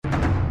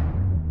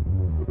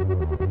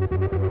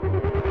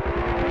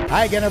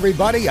Hi again,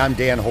 everybody. I'm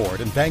Dan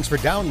Horde, and thanks for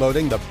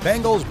downloading the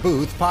Bengals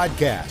Booth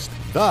podcast.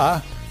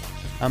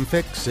 I'm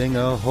fixing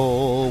a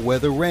hole where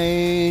the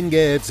rain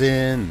gets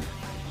in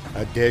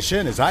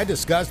edition as I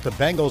discuss the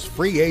Bengals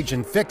free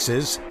agent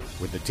fixes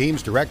with the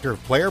team's director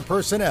of player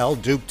personnel,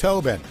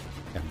 Tobin.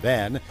 And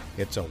then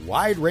it's a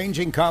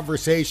wide-ranging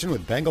conversation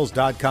with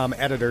Bengals.com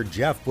editor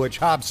Geoff Butch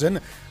Hobson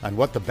on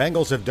what the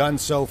Bengals have done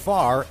so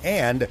far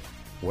and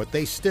what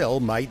they still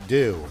might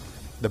do.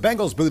 The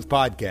Bengals Booth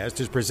podcast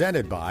is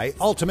presented by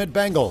Ultimate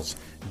Bengals.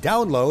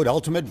 Download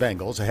Ultimate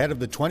Bengals ahead of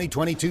the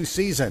 2022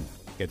 season.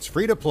 It's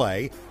free to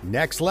play,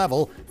 next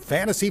level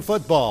fantasy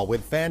football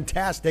with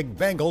fantastic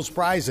Bengals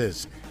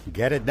prizes.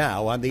 Get it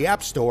now on the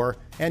App Store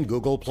and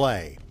Google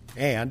Play.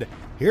 And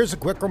here's a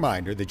quick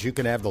reminder that you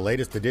can have the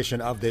latest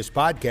edition of this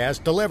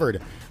podcast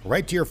delivered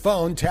right to your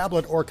phone,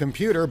 tablet, or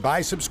computer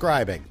by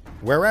subscribing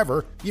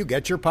wherever you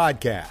get your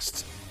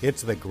podcasts.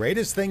 It's the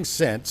greatest thing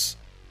since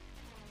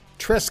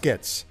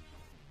Triscuits.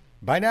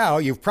 By now,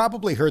 you've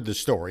probably heard the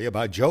story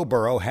about Joe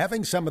Burrow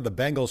having some of the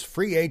Bengals'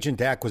 free agent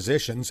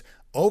acquisitions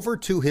over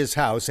to his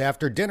house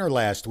after dinner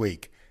last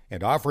week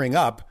and offering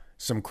up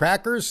some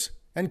crackers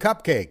and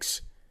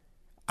cupcakes.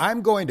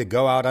 I'm going to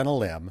go out on a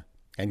limb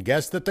and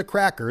guess that the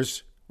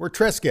crackers were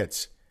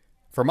Triscuits.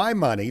 For my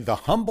money,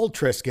 the humble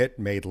Triscuit,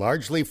 made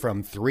largely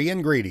from 3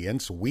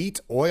 ingredients,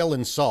 wheat, oil,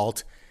 and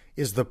salt,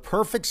 is the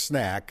perfect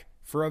snack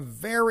for a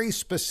very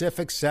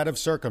specific set of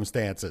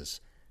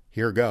circumstances.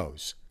 Here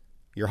goes.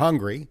 You're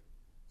hungry.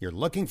 You're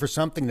looking for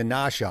something to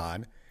nosh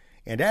on,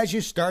 and as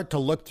you start to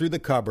look through the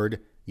cupboard,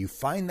 you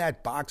find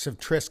that box of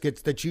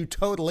Triscuits that you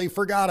totally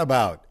forgot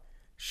about.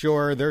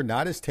 Sure, they're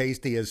not as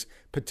tasty as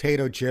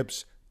potato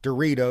chips,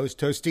 Doritos,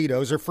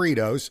 Tostitos, or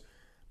Fritos,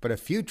 but a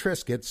few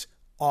Triscuits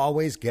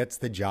always gets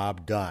the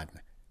job done.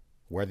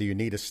 Whether you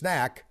need a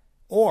snack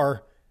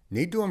or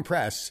need to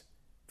impress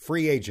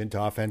free agent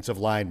offensive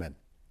linemen.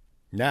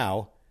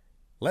 Now,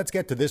 let's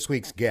get to this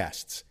week's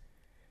guests.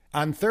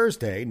 On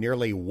Thursday,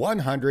 nearly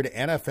 100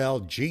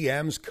 NFL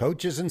GMs,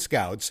 coaches, and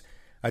scouts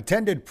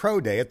attended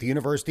Pro Day at the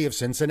University of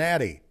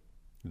Cincinnati.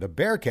 The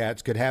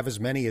Bearcats could have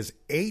as many as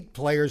 8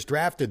 players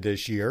drafted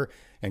this year,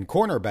 and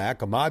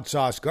cornerback Ahmad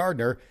Sauce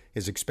Gardner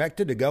is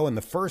expected to go in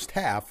the first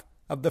half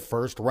of the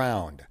first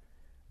round.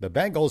 The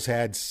Bengals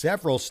had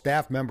several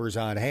staff members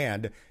on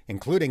hand,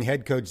 including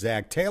head coach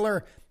Zac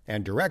Taylor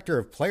and director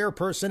of player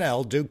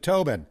personnel Duke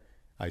Tobin.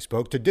 I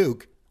spoke to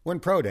Duke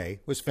when Pro Day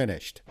was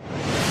finished.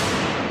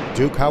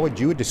 Duke, how would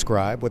you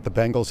describe what the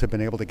Bengals have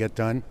been able to get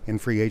done in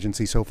free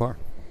agency so far?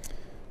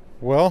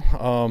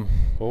 Well,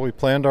 we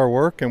planned our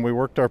work and we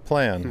worked our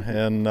plan,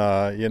 and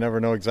you never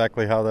know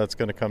exactly how that's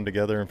going to come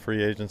together in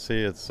free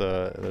agency.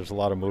 There's a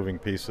lot of moving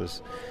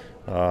pieces,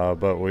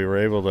 but we were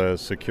able to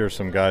secure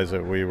some guys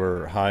that we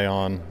were high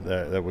on,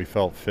 that we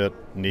felt fit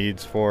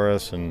needs for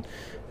us and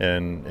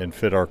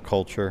fit our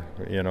culture,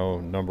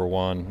 number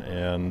one,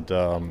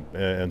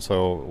 and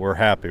so we're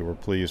happy, we're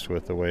pleased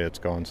with the way it's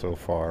gone so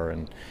far,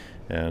 and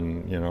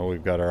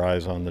we've got our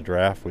eyes on the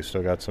draft. We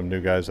still got some new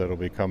guys that'll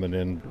be coming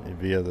in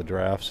via the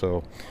draft,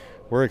 so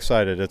we're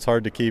excited. It's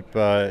hard to keep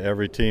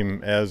every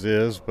team as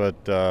is, but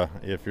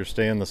if you're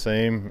staying the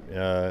same,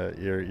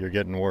 you're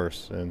getting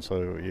worse, and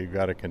so you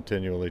got to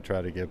continually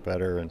try to get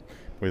better, and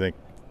we think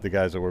the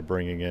guys that we're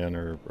bringing in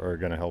are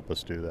going to help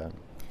us do that.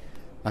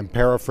 I'm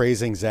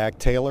paraphrasing Zac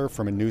Taylor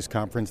from a news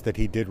conference that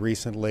he did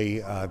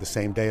recently, the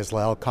same day as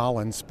La'el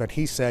Collins, but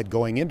he said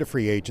going into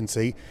free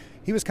agency,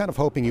 he was kind of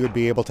hoping you would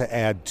be able to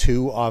add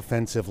 2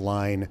 offensive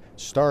line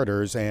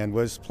starters and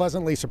was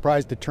pleasantly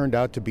surprised it turned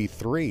out to be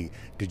 3.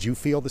 Did you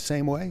feel the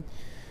same way?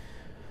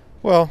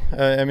 Well,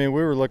 we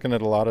were looking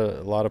at a lot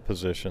of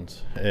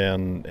positions,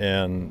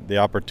 and the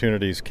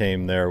opportunities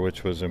came there,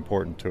 which was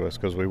important to us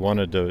because we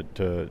wanted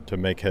to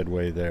make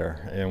headway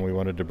there, and we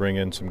wanted to bring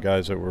in some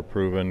guys that were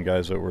proven,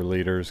 guys that were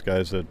leaders,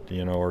 guys that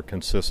are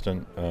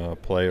consistent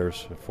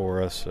players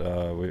for us.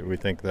 We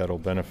think that'll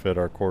benefit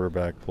our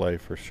quarterback play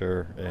for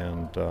sure,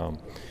 and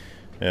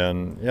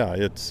yeah,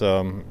 it's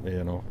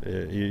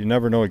you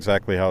never know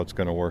exactly how it's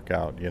going to work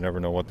out. You never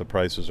know what the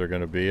prices are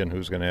going to be and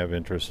who's going to have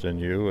interest in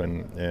you,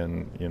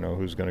 and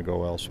who's going to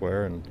go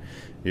elsewhere. And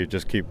you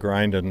just keep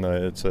grinding.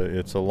 It's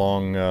a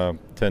long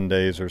 10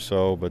 days or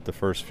so, but the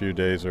first few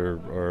days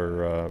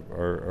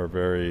are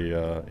very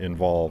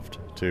involved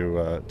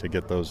to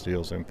get those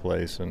deals in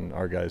place. And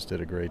our guys did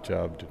a great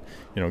job,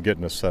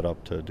 getting us set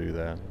up to do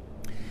that.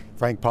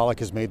 Frank Pollock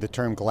has made the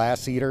term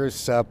glass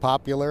eaters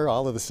popular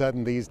all of a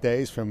sudden these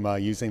days from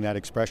using that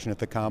expression at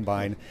the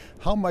Combine.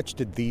 How much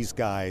did these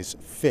guys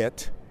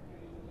fit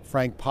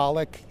Frank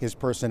Pollock, his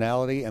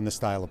personality, and the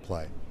style of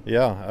play?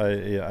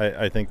 Yeah,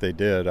 I think they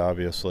did,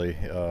 obviously.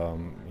 If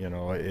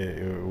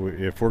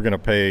we're going to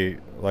pay,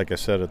 like I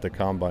said at the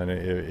Combine,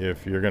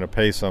 if you're going to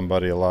pay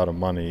somebody a lot of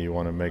money, you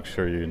want to make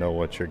sure you know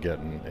what you're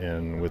getting.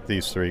 And with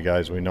these 3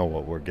 guys, we know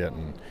what we're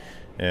getting.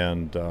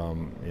 And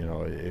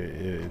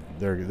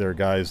they're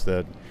guys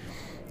that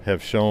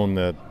have shown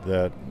that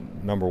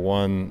number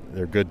one,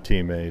 they're good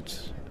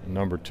teammates.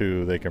 Number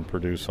two, they can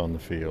produce on the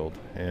field,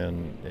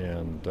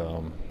 and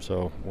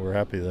so we're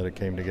happy that it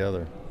came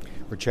together.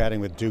 We're chatting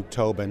with Duke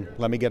Tobin.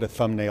 Let me get a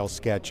thumbnail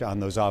sketch on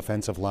those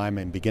offensive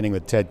linemen, beginning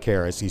with Ted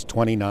Karras. He's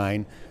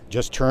 29,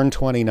 just turned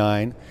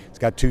 29. He's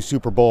got 2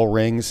 Super Bowl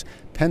rings,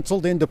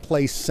 penciled in to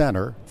play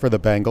center for the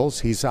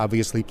Bengals. He's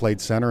obviously played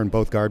center in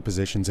both guard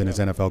positions in his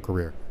NFL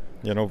career.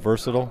 You know,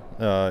 versatile,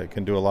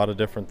 can do a lot of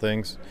different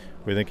things.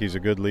 We think he's a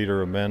good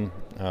leader of men.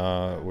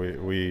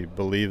 We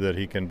believe that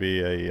he can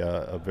be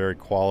a very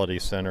quality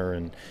center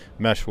and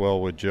mesh well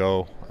with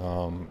Joe.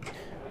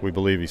 We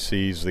believe he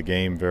sees the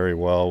game very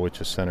well,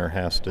 which a center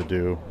has to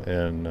do,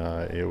 and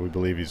we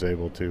believe he's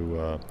able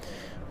to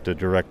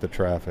direct the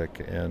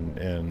traffic.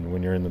 And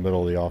when you're in the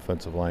middle of the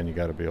offensive line, you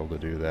got to be able to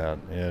do that.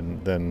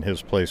 And then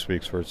his play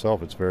speaks for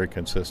itself. It's very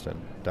consistent,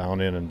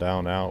 down in and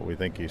down out. We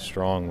think he's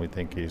strong. We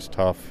think he's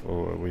tough.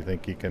 We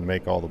think he can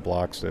make all the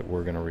blocks that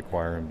we're going to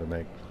require him to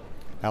make.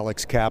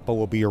 Alex Kappa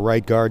will be your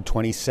right guard,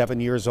 27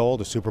 years old,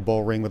 a Super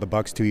Bowl ring with the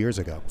Bucs 2 years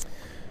ago.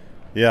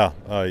 Yeah,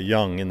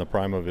 young, in the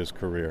prime of his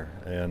career,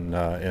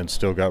 and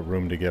still got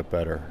room to get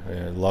better.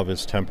 Love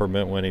his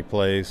temperament when he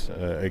plays.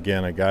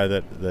 Again, a guy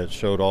that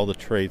showed all the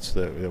traits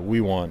that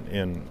we want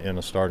in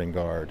a starting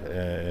guard,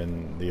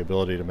 and the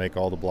ability to make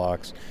all the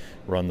blocks,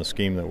 run the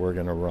scheme that we're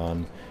going to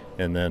run,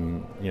 and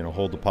then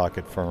hold the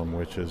pocket firm,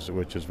 which is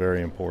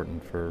very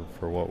important for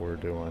what we're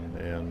doing.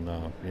 And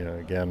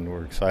again,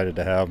 we're excited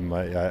to have him.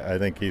 I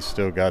think he's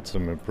still got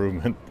some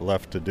improvement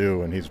left to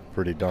do, and he's a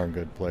pretty darn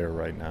good player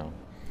right now.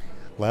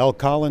 La'el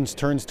Collins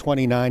turns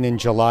 29 in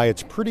July.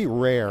 It's pretty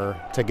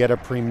rare to get a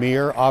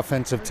premier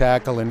offensive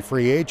tackle in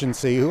free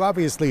agency who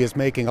obviously is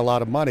making a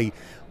lot of money,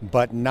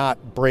 but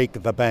not break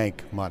the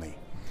bank money.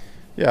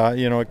 Yeah,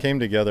 it came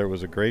together. It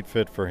was a great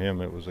fit for him.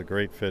 It was a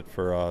great fit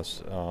for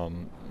us.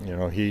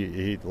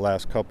 He the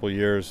last couple of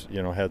years,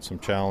 had some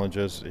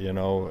challenges,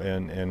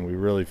 and we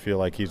really feel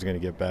like he's going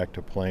to get back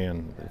to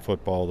playing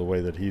football the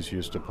way that he's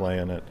used to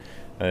playing it,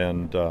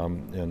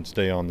 and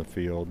stay on the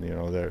field.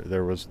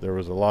 There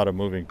was a lot of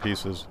moving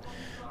pieces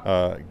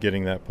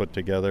getting that put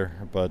together,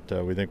 but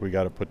we think we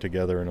got it put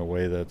together in a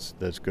way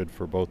that's good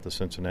for both the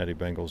Cincinnati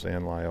Bengals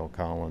and La'el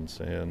Collins,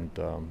 and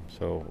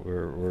so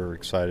we're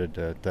excited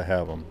to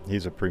have him.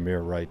 He's a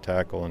premier right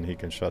tackle, and he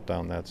can shut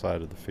down that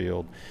side of the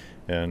field,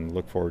 and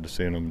look forward to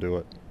seeing him do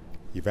it.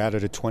 You've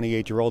added a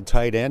 28-year-old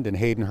tight end in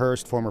Hayden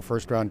Hurst, former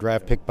first-round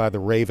draft pick by the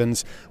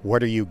Ravens.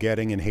 What are you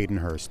getting in Hayden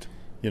Hurst?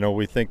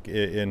 We think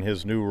in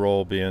his new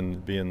role,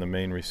 being the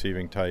main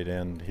receiving tight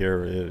end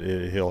here,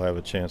 he'll have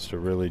a chance to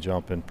really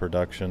jump in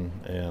production.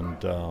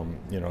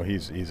 And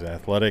he's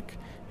athletic,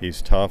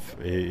 he's tough,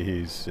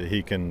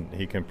 he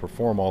can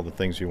perform all the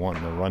things you want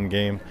in the run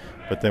game.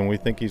 But then we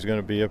think he's going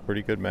to be a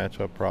pretty good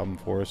matchup problem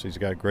for us. He's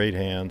got great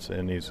hands,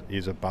 and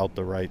he's about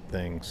the right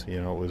things.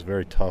 It was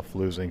very tough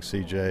losing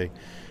CJ.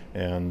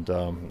 And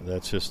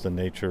that's just the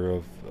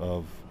nature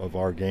of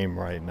our game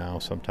right now.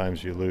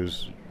 Sometimes you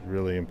lose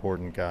really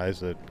important guys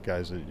that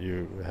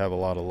you have a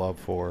lot of love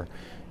for,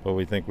 but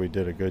we think we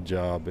did a good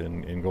job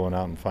in going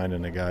out and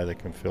finding a guy that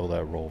can fill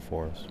that role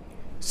for us.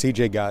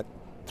 CJ got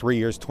 3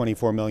 years,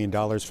 $24 million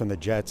from the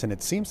Jets, and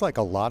it seems like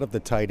a lot of the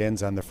tight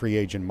ends on the free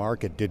agent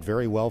market did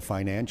very well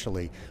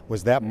financially.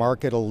 Was that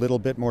market a little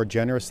bit more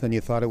generous than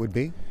you thought it would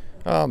be?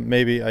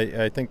 Maybe.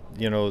 I think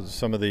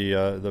some of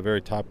the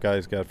very top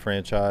guys got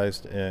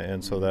franchised,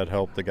 and so that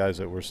helped the guys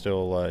that were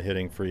still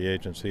hitting free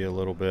agency a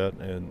little bit.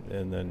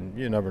 And then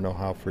you never know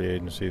how free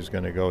agency is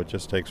going to go. It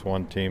just takes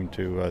one team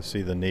to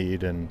see the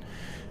need and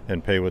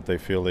pay what they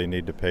feel they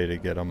need to pay to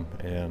get them.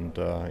 And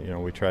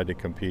we tried to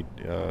compete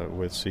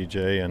with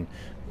CJ, and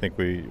I think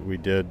we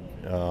did.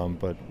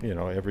 But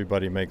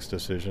everybody makes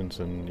decisions,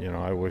 and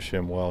I wish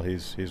him well.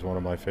 He's one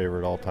of my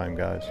favorite all-time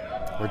guys.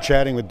 We're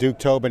chatting with Duke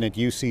Tobin at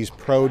UC's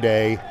Pro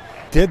Day.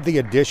 Did the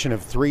addition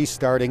of 3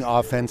 starting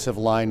offensive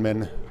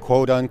linemen,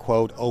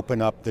 quote-unquote,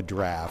 open up the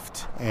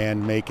draft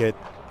and make it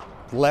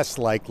less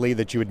likely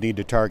that you would need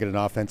to target an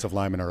offensive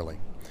lineman early?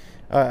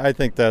 I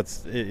think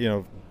that's,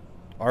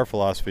 our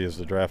philosophy is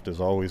the draft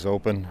is always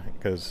open,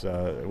 because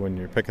when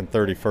you're picking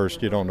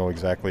 31st, you don't know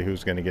exactly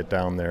who's going to get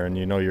down there, and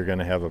you're going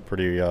to have a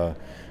pretty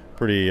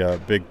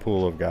big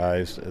pool of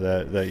guys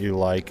that you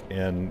like,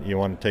 and you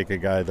want to take a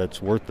guy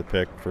that's worth the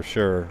pick for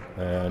sure,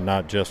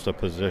 not just a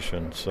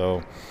position.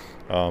 So,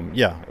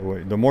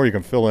 the more you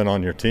can fill in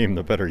on your team,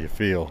 the better you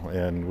feel.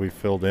 And we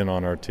filled in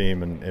on our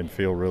team and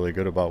feel really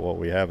good about what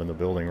we have in the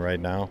building right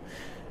now.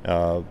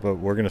 But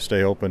we're going to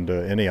stay open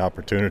to any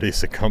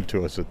opportunities that come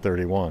to us at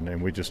 31, and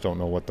we just don't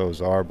know what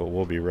those are, but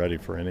we'll be ready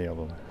for any of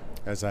them.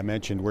 As I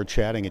mentioned, we're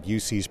chatting at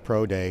UC's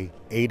Pro Day.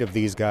 8 of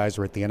these guys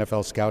were at the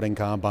NFL Scouting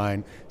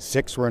Combine.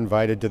 6 were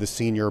invited to the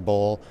Senior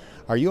Bowl.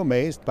 Are you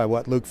amazed by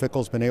what Luke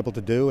Fickell's been able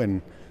to do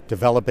in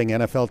developing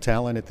NFL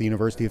talent at the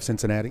University of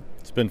Cincinnati?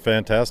 It's been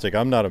fantastic.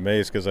 I'm not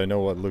amazed, because I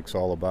know what Luke's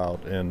all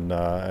about, and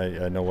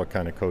I know what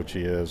kind of coach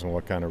he is and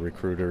what kind of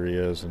recruiter he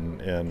is,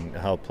 and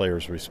how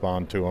players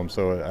respond to him.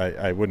 So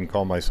I wouldn't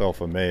call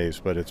myself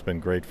amazed, but it's been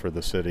great for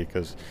the city,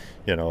 because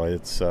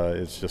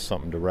it's just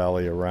something to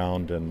rally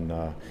around,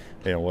 and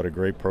what a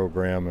great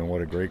program and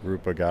what a great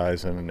group of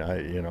guys. And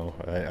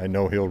I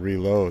know he'll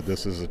reload.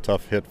 This is a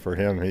tough hit for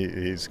him.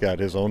 He's got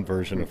his own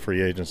version of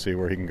free agency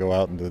where he can go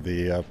out into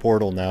the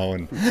portal now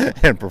and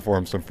and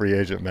perform some free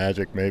agent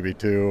magic maybe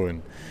too.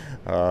 And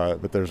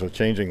but there's a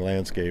changing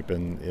landscape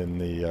in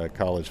the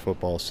college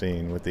football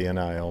scene with the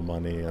NIL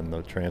money and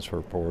the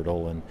transfer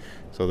portal, and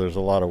so there's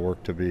a lot of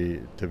work to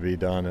be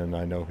done. And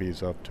I know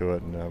he's up to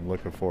it, and I'm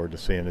looking forward to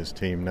seeing his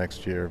team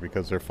next year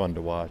because they're fun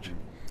to watch.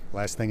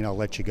 Last thing, and I'll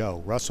let you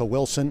go. Russell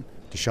Wilson,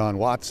 Deshaun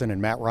Watson,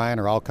 and Matt Ryan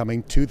are all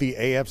coming to the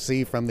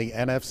AFC from the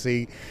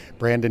NFC.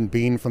 Brandon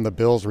Beane from the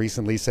Bills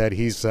recently said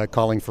he's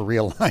calling for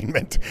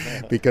realignment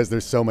because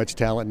there's so much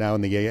talent now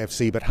in the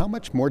AFC. But how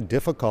much more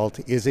difficult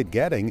is it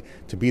getting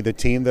to be the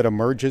team that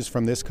emerges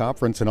from this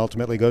conference and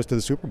ultimately goes to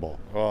the Super Bowl?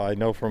 Well, I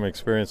know from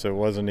experience it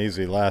wasn't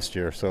easy last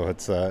year, so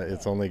it's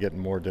only getting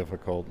more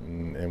difficult,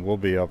 and we'll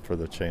be up for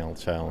the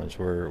challenge.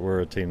 We're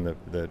a team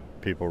that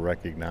people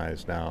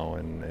recognize now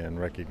and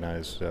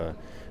recognize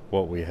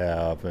what we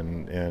have,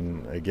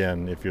 and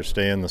again, if you're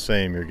staying the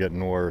same, you're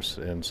getting worse,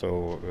 and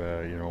so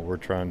we're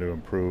trying to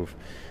improve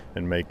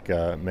and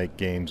make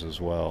gains as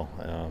well.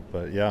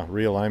 But yeah,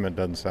 realignment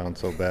doesn't sound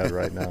so bad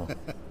right now.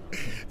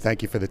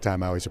 Thank you for the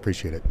time. I always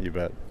appreciate it. You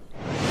bet.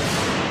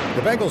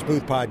 The Bengals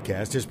Booth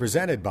Podcast is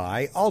presented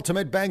by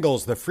Ultimate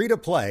Bengals, the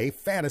free-to-play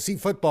fantasy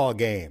football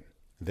game.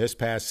 This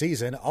past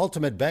season,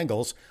 Ultimate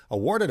Bengals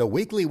awarded a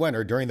weekly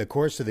winner during the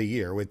course of the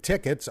year with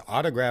tickets,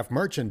 autographed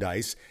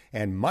merchandise,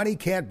 and money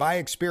can't buy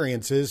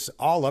experiences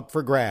all up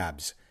for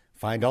grabs.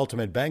 Find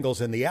Ultimate Bengals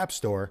in the App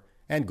Store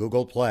and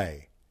Google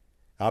Play.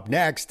 Up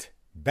next,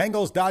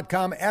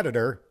 Bengals.com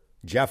editor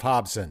Geoff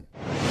Hobson.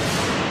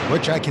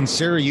 Butch, I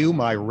consider you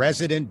my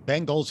resident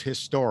Bengals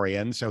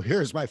historian, so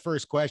here's my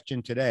first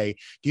question today.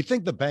 Do you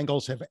think the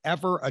Bengals have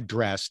ever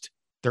addressed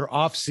their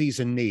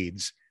off-season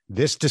needs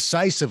this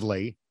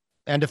decisively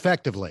and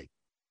effectively?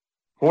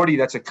 Horty,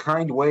 that's a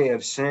kind way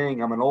of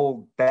saying I'm an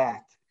old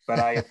bat, but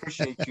I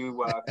appreciate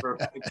you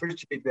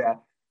appreciate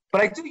that.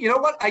 But I do, you know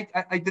what? I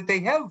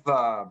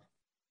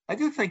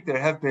do think there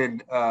have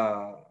been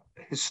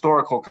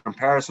historical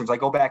comparisons. I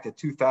go back to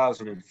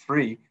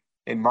 2003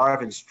 in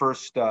Marvin's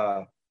first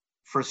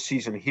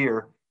season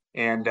here,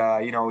 and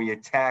he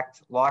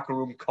attacked locker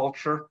room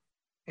culture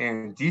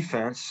and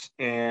defense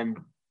and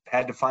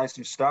had to find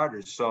some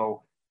starters.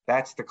 So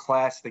that's the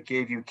class that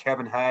gave you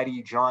Kevin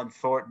Heide, John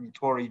Thornton,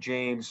 Torrey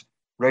James,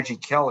 Reggie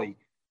Kelly,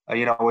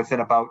 within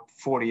about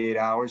 48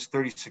 hours,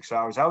 36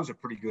 hours. That was a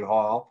pretty good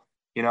haul,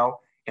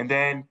 And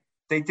then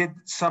they did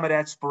some of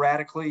that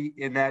sporadically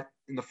in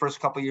the first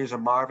couple of years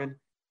of Marvin.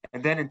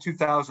 And then in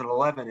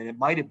 2011, and it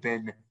might have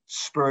been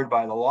spurred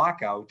by the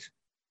lockout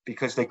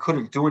because they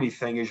couldn't do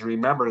anything. As you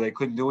remember, they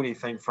couldn't do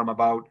anything from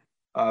about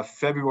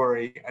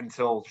February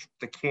until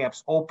the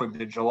camps opened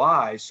in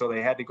July. So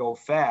they had to go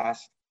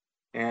fast.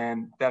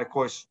 And that, of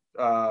course,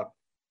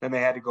 then they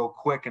had to go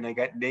quick, and they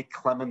got Nate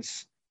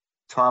Clements,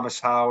 Thomas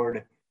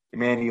Howard,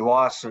 Manny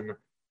Lawson,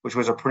 which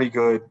was a pretty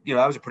good,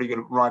 that was a pretty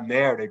good run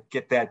there to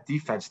get that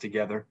defense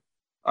together.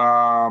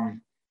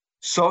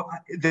 So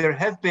there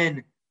have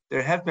been,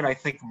 I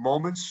think,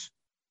 moments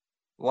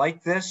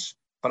like this,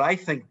 but I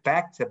think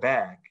back to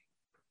back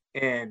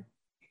and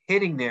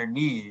hitting their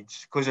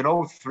needs, because in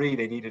 2003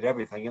 they needed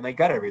everything, and they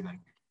got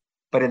everything.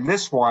 But in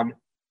this one,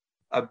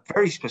 a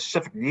very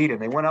specific need, and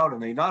they went out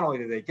and they not only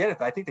did they get it,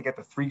 I think they got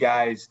the three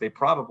guys. They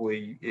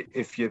probably,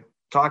 if you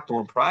talk to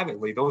them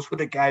privately, those are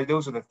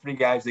the three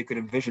guys they could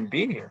envision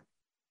being here,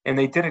 and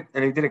they did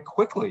it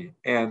quickly.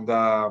 And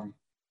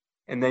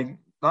they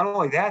not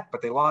only that,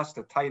 but they lost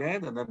a tight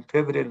end and then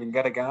pivoted and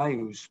got a guy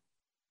who's,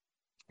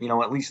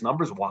 at least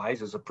numbers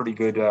wise, is a pretty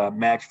good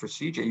match for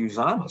CJ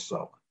Uzomah.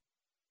 So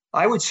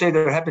I would say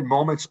there have been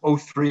moments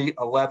 03,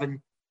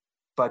 11,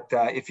 but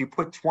if you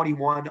put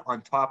 21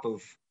 on top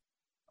of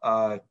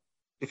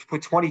if you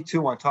put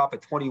 22 on top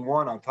of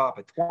 21 on top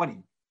of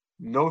 20,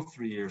 no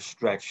 3-year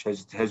stretch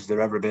has there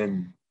ever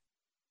been.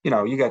 You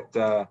got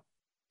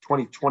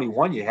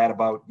 2021. You had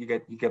about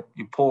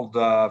you pulled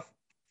 4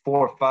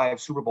 or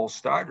 5 Super Bowl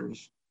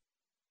starters,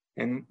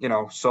 and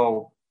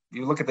so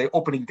you look at the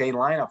opening day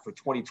lineup for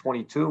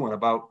 2022,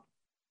 and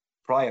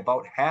probably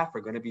about half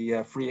are going to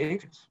be free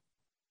agents.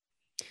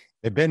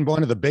 They've been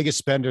one of the biggest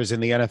spenders in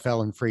the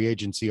NFL in free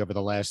agency over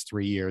the last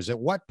 3 years. At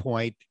what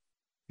point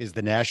is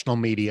the national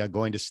media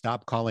going to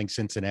stop calling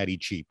Cincinnati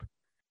cheap?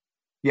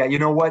 Yeah, you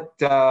know what,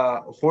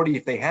 Horty,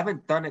 if they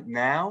haven't done it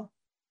now,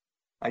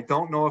 I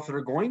don't know if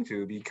they're going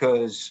to,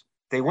 because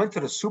they went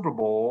to the Super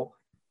Bowl,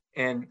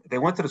 and they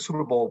went to the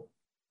Super Bowl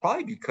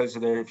probably because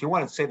of if you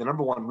want to say the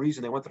number one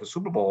reason they went to the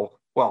Super Bowl,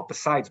 well,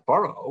 besides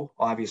Burrow,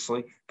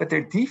 obviously, but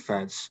their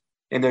defense.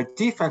 And their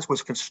defense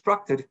was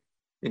constructed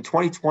in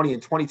 2020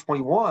 and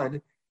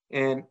 2021,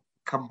 and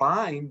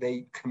combined,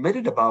 they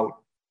committed about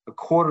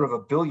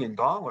 $250 million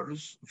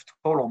of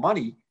total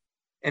money,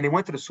 and they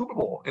went to the Super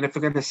Bowl. And if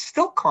they're going to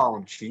still call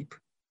them cheap,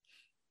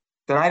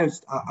 then I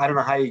don't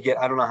know how you get,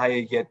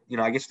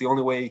 I guess the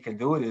only way you can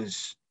do it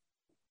is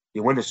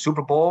you win the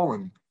Super Bowl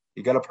and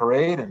you got a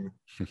parade, and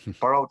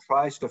Burrow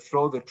tries to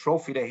throw the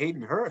trophy to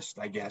Hayden Hurst.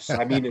 I guess.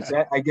 I mean, is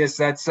that? I guess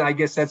that's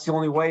the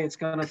only way it's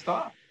going to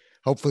stop.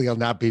 Hopefully he'll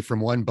not be from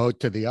one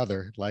boat to the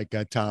other like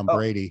Tom Oh,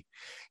 Brady.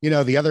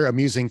 The other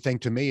amusing thing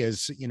to me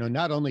is,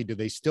 not only do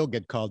they still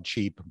get called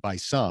cheap by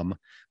some,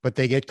 but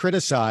they get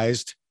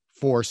criticized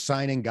for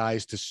signing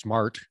guys to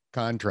smart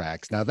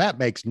contracts. Now that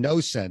makes no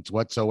sense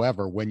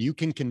whatsoever when you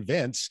can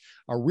convince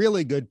a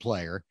really good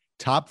player,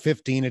 top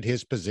 15 at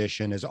his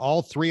position, as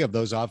all three of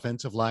those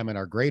offensive linemen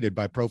are graded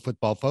by Pro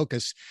Football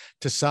Focus,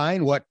 to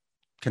sign what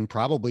can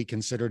probably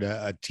considered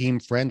a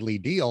team-friendly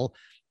deal.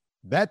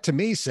 That to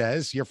me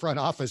says your front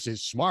office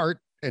is smart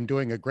and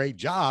doing a great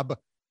job,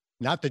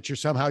 not that you're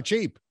somehow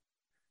cheap.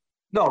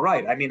 no,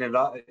 right. I mean,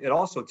 it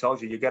also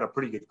tells you got a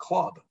pretty good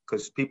club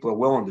because people are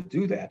willing to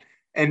do that.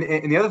 And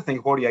the other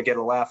thing, Horty, I get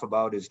a laugh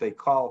about is they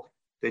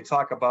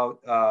talk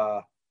about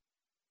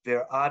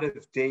their out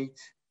of date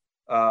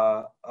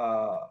uh,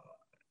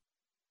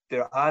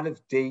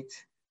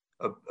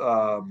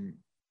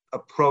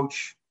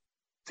 approach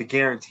to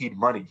guaranteed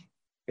money.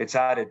 It's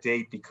out of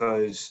date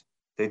because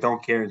they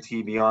don't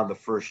guarantee beyond the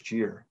first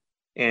year.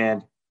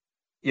 And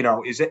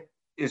is it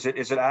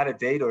out of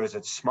date or is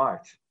it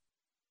smart?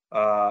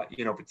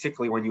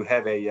 Particularly when you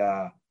have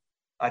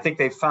I think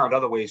they've found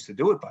other ways to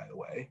do it, by the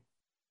way,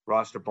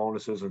 roster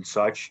bonuses and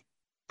such,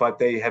 but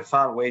they have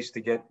found ways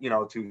to get,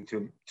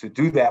 to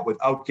do that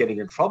without getting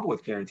in trouble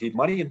with guaranteed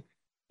money. And,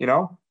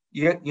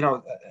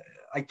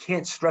 I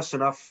can't stress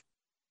enough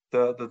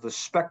the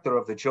specter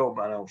of the Joe,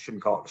 I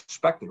shouldn't call it a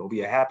specter. It'll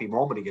be a happy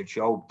moment to get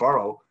Joe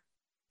Burrow.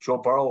 Joe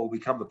Burrow will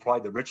become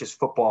probably the richest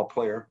football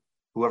player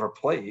who ever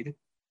played.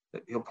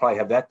 He'll probably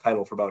have that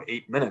title for about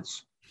 8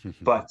 minutes,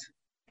 but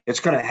it's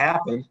going to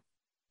happen.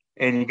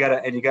 And you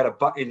gotta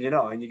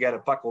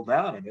buckle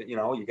down, and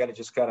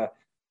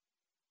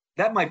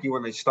that might be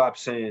when they stop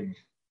saying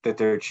that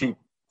they're cheap,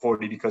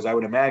 40, because I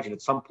would imagine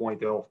at some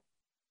point they'll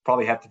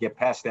probably have to get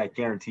past that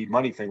guaranteed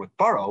money thing with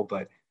Burrow.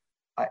 But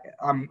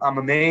I'm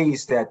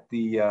amazed at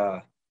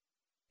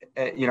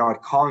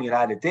at calling it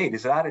out of date.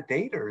 Is it out of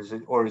date or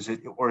is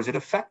it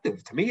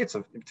effective? To me, it's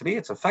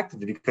effective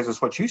because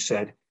it's what you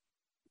said.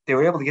 They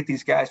were able to get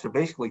these guys for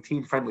basically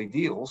team-friendly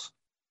deals,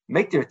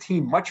 make their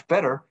team much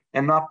better,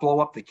 and not blow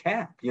up the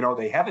cap.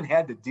 They haven't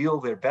had to deal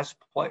their best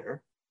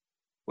player,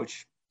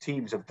 which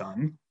teams have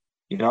done.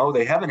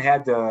 They haven't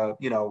had to,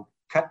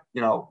 cut,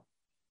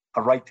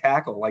 a right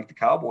tackle like the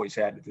Cowboys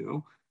had to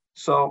do.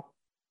 So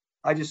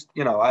I just,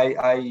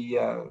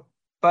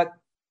 but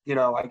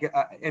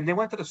and they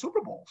went to the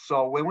Super Bowl.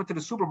 So they went to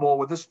the Super Bowl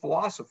with this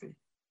philosophy.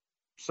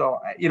 So,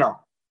 they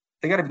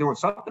got to be doing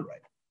something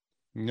right.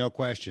 No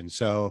question.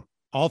 So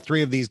all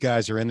three of these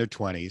guys are in their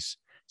 20s.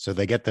 So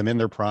they get them in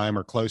their prime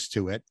or close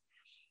to it.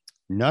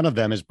 None of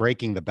them is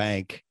breaking the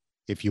bank.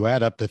 If you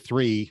add up the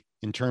three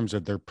in terms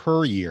of their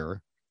per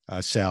year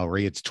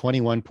salary, it's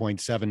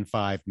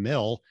 21.75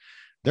 mil.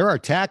 There are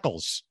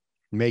tackles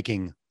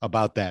making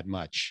about that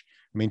much.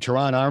 I mean,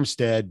 Teron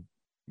Armstead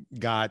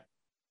got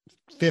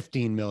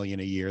 15 million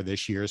a year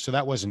this year, so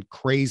that wasn't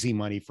crazy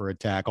money for a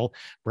tackle.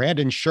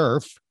 Brandon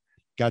Scherf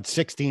got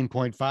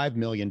 $16.5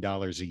 million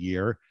a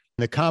year.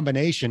 The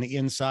combination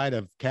inside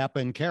of Kappa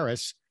and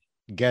Karras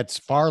gets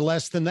far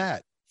less than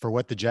that for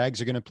what the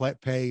Jags are going to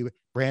pay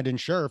Brandon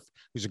Scherf,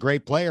 who's a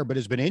great player, but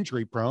has been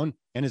injury prone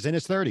and is in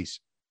his 30s.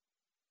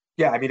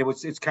 Yeah, I mean,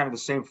 it's kind of the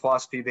same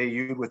philosophy they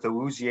used with the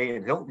Awuzie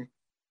and Hilton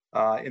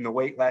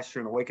last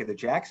year in the wake of the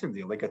Jackson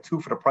deal. They got two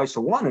for the price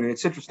of one. And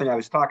it's interesting. I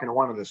was talking to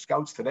one of the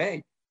scouts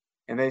today,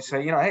 and they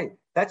say, hey,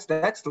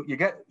 you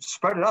get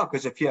spread it out,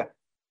 because if you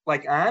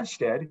like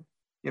Armstead,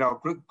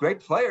 great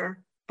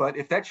player, but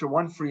if that's your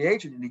one free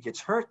agent and he gets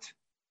hurt,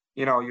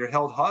 you're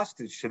held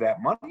hostage to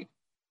that money.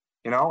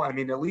 I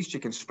mean, at least you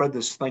can spread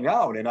this thing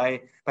out.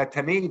 But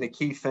to me, the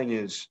key thing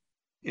is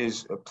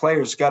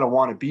players got to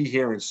want to be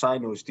here and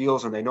sign those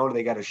deals, and they know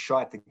they got a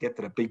shot to get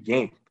to the big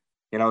game.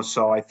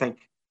 So I think,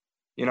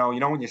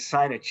 when you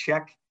sign a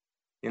check,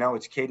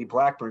 it's Katie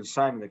Blackburn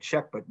signing the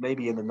check, but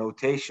maybe in the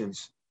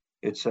notations,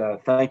 it's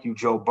thank you,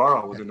 Joe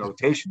Burrow, in the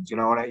notations. In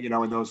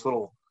those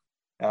little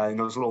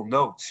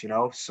notes.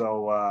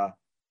 So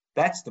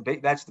that's the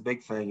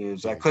big thing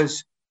is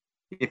because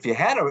if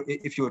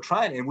you were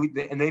trying,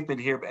 and they've been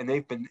here, and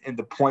they've been in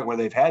the point where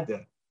they've had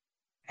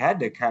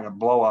to kind of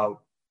blow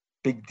out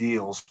big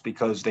deals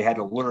because they had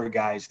to lure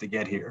guys to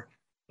get here,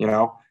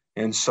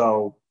 and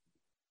so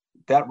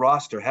that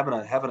roster, having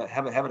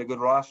a good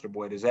roster,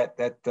 boy, does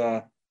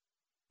that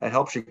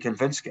helps you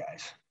convince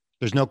guys.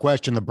 There's no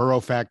question the Burrow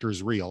factor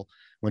is real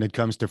when it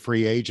comes to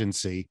free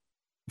agency.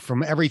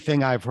 From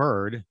everything I've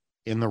heard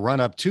in the run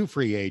up to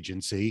free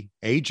agency,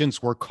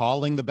 agents were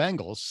calling the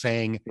Bengals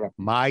saying,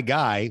 my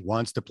guy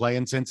wants to play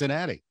in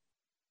Cincinnati.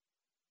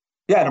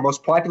 Yeah, the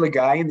most popular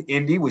guy in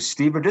Indy was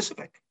Steve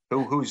Radicevic,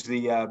 who's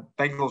the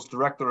Bengals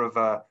director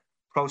of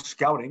pro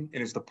scouting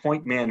and is the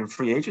point man in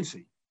free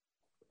agency.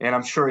 And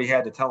I'm sure he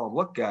had to tell them,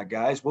 look,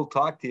 guys, we'll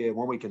talk to you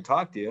when we can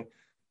talk to you.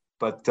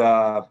 But,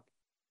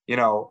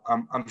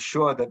 I'm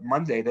sure that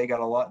Monday,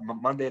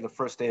 the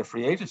first day of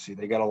free agency,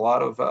 they got a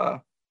lot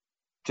of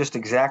just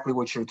exactly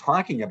what you're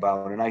talking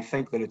about. And I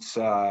think that it's,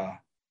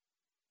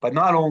 but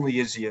not only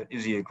is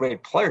he a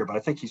great player, but I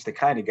think he's the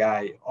kind of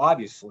guy,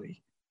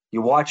 obviously,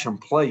 you watch him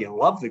play, you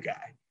love the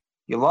guy.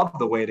 You love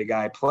the way the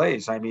guy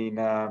plays. I mean,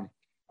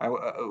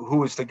 who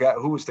was the guy?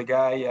 Who was the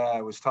guy?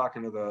 I was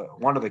talking to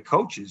one of the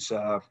coaches,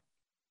 the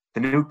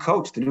new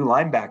coach, the new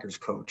linebackers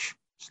coach.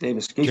 His name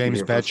escapes me James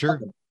here for a Betcher.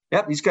 second.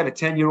 Yep, he's got a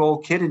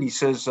 10-year-old kid, and he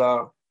says,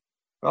 "Well,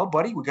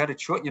 buddy, we got a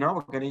choice. You know,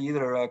 we're going to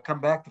either come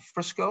back to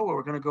Frisco or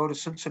we're going to go to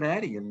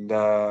Cincinnati." And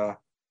the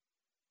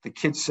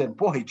kid said,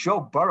 "Boy,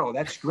 Joe Burrow,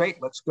 that's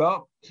great. Let's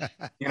go."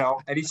 You know,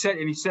 and he said,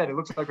 "It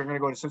looks like we're going to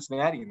go to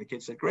Cincinnati." And the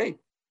kid said, "Great,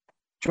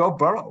 Joe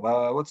Burrow.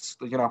 Let's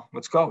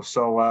go."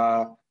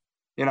 So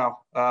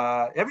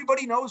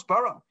everybody knows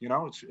Burrow. You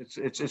know,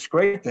 it's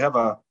great to have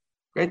a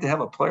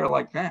player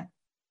like that.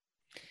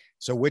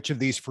 So which of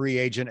these free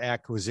agent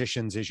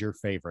acquisitions is your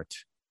favorite?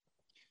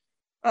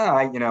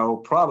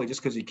 Probably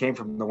just because he came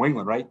from New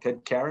England, right?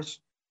 Ted Karras.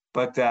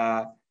 But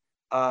I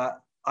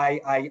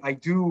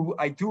do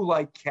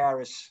like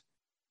Karras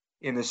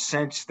in the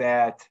sense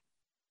that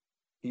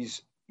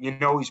he's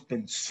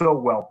been so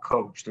well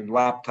coached, and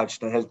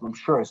I'm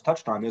sure has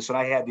touched on this. And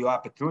I had the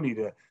opportunity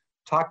to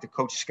talk to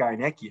Coach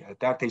Scarnecchia,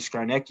 Dante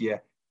Scarnecchia,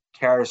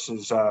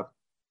 Karras's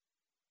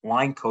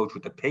line coach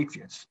with the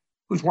Patriots,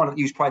 who's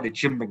probably the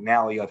Jim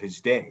McNally of his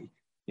day,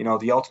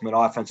 the ultimate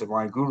offensive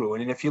line guru.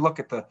 And if you look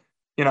at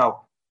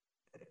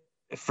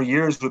for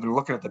years we've been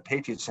looking at the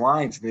Patriots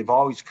lines, and they've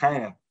always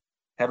kind of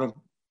haven't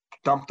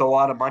dumped a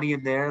lot of money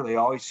in there. They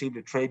always seem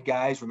to trade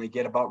guys when they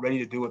get about ready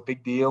to do a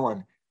big deal,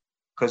 and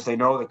because they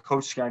know that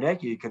Coach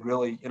Scarnecchia could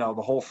really, the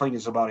whole thing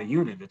is about a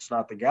unit. It's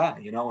not the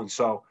guy, and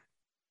so,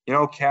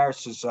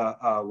 Karras is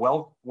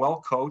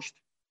well coached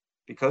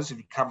because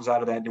he comes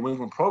out of that New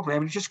England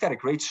program. He's just got a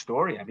great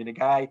story. I mean, the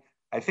guy,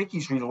 I think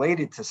he's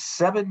related to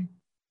seven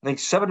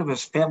of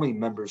his family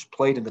members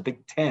played in the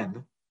Big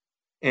Ten.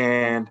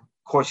 And of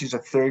course, he's a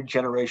third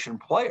generation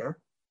player.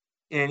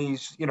 And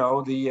he's,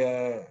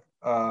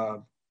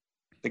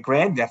 the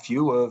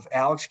grandnephew of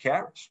Alex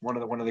Karras, one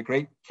of the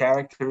great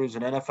characters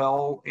in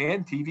NFL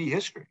and TV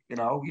history.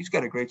 He's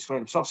got a great story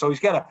himself. So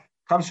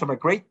comes from a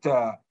great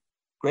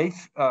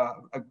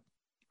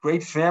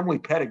family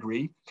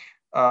pedigree,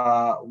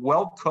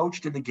 well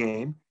coached in the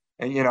game,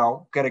 and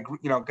got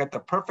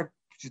the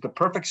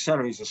perfect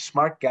center. He's a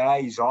smart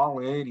guy. He's all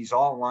in. He's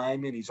all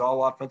lineman. He's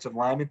all offensive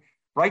lineman.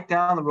 Right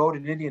down the road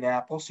in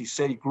Indianapolis. He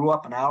said he grew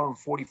up an hour and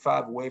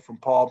 45 away from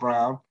Paul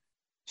Brown.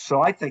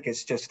 So I think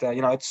it's just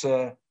it's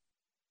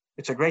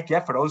a great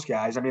get for those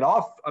guys. I mean,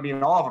 all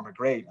of them are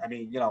great. I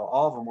mean,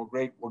 all of them were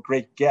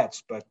great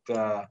gets, but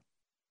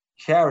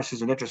Karras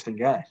is an interesting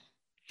guy.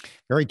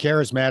 Very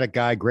charismatic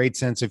guy, great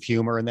sense of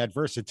humor, and that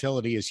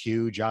versatility is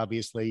huge.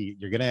 Obviously,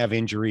 you're going to have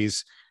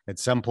injuries at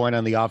some point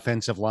on the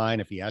offensive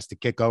line. If he has to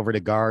kick over to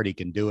guard, he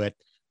can do it.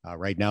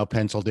 Right now,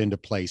 penciled in to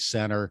play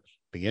center.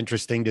 Be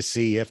interesting to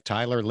see if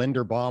Tyler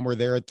Linderbaum were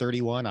there at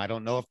 31. I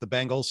don't know if the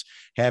Bengals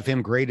have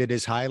him graded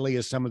as highly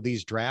as some of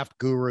these draft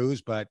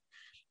gurus, but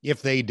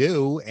if they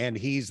do and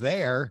he's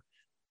there,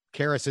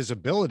 Karras's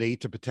ability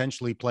to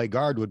potentially play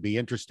guard would be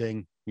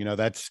interesting.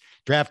 That's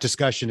draft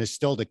discussion is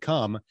still to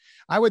come.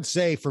 I would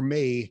say for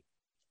me,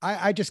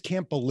 I just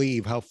can't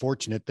believe how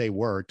fortunate they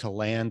were to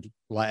land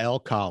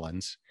La'el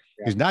Collins.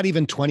 Yeah. He's not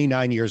even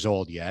 29 years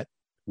old yet.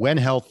 When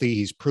healthy,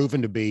 he's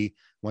proven to be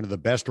one of the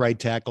best right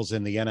tackles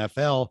in the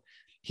NFL.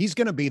 He's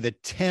going to be the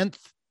 10th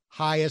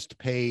highest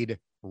paid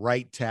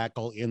right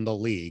tackle in the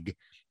league.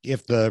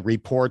 If the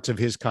reports of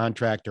his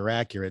contract are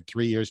accurate,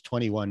 3 years,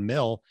 $21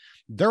 million.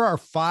 There are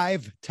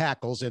 5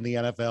 tackles in the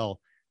NFL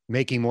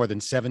making more than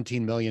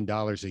 $17 million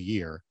a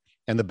year.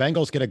 And the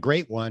Bengals get a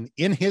great one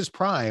in his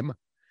prime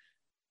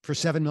for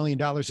 $7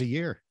 million a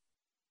year.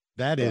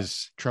 That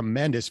is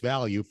tremendous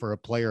value for a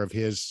player of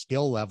his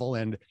skill level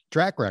and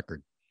track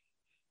record.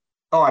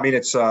 Oh, I mean,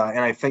 it's, and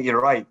I think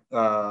you're right.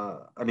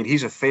 I mean,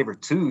 he's a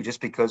favorite too,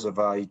 just because of,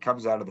 he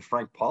comes out of the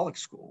Frank Pollock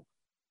school.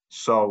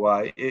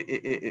 So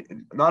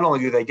not only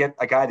do they get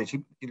a guy that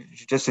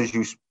just as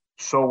you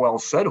so well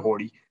said,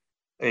 Horty,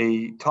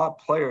 a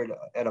top player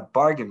at a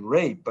bargain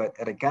rate, but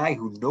at a guy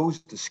who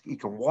knows he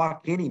can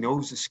walk in, he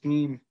knows the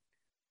scheme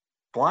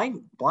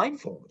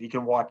blindfolded. He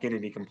can walk in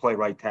and he can play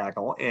right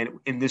tackle and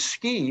in this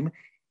scheme,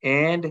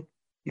 and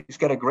he's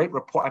got a great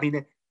rapport. I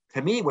mean,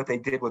 to me, what they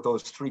did with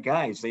those 3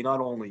 guys, they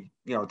not only,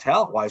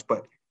 talent-wise,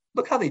 but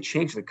look how they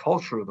changed the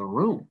culture of the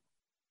room.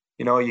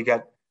 You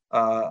got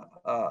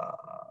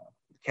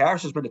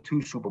Karras has been to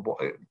 2 Super Bowl.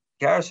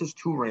 Karras has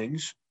 2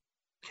 rings.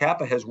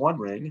 Kappa has 1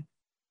 ring.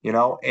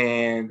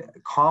 And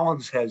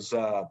Collins was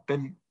a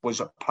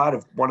part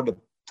of one of the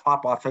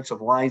top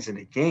offensive lines in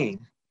the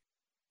game,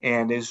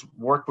 and is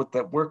worked with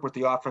the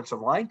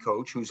offensive line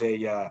coach, who's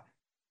an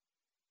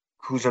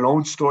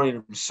own story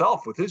in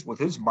himself with his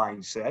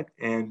mindset.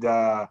 And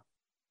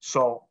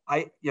so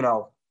the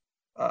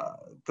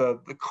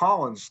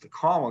Collins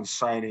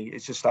signing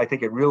is just, I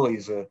think it really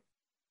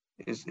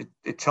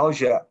it tells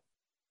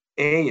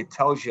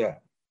you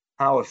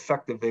how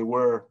effective they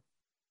were,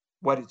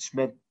 what it's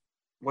meant,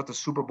 what the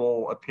Super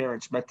Bowl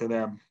appearance meant to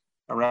them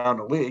around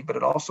the league, but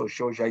it also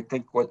shows you, I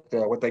think, what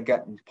they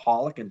got in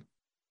Pollock and,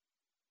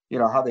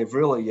 how they've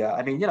really,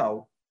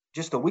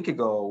 just a week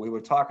ago, we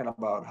were talking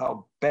about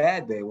how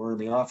bad they were in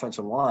the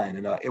offensive line.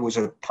 And it was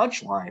a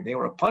punch line. They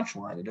were a punch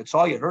line, and it's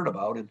all you heard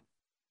about. And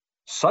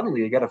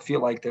suddenly you got to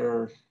feel like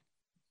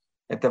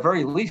at the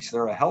very least,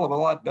 they're a hell of a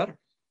lot better.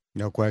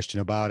 No question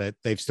about it.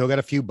 They've still got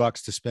a few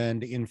bucks to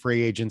spend in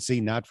free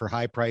agency, not for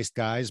high-priced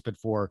guys, but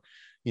for,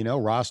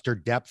 roster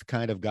depth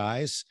kind of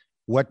guys.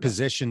 What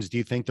positions do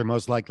you think they're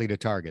most likely to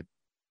target?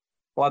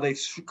 Well, they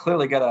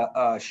clearly got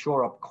a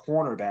shore up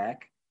cornerback.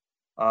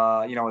 There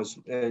are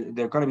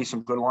going to be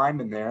some good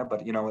linemen there,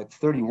 but at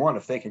 31,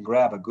 if they can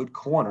grab a good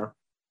corner,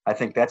 I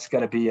think that's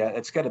got to be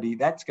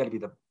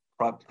the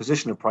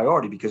position of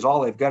priority, because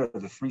all they've got are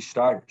the 3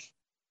 starters,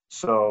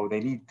 so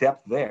they need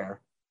depth there.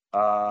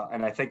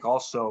 And I think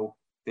also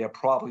they're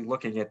probably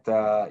looking at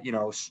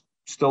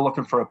still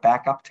looking for a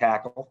backup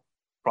tackle,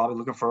 probably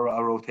looking for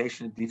a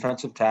rotation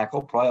defensive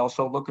tackle, probably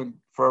also looking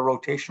for a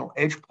rotational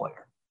edge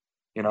player.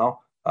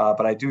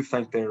 But I do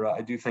think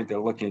they're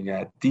looking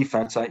at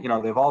defense.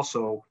 They've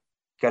also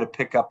got to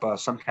pick up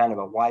some kind of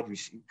a wide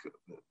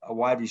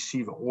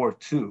receiver or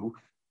two,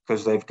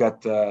 because they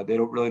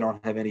really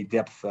don't have any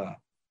depth.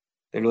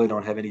 They really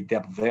don't have any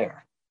depth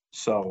there.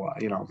 So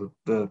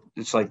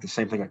it's like the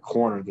same thing at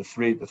corner. The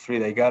three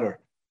they got are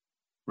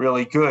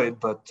really good,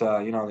 but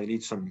they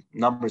need some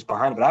numbers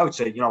behind it. But I would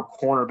say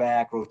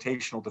cornerback,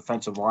 rotational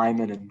defensive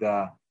lineman,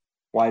 and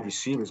wide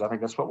receivers. I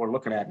think that's what we're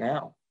looking at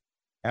now.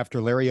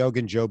 After Larry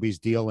Ogunjobi's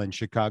deal in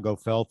Chicago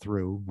fell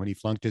through when he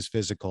flunked his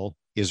physical,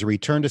 is a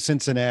return to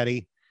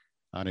Cincinnati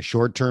on a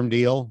short-term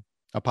deal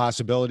a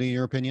possibility in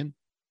your opinion?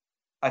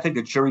 I think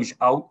the jury's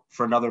out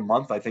for another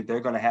month. I think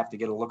they're going to have to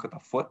get a look at the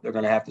foot. They're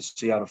going to have to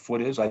see how the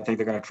foot is. I think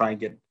they're going to try and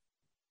get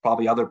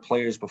probably other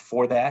players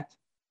before that.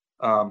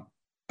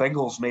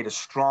 Bengals made a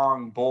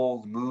strong,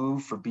 bold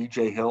move for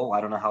B.J. Hill.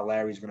 I don't know how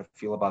Larry's going to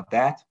feel about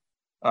that.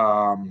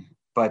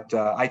 But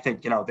I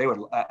think, they would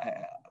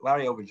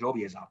Larry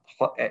Ogunjobi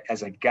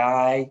as a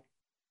guy,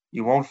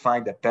 you won't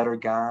find a better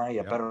guy,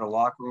 a better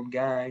locker room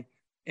guy.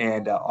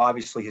 And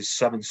obviously his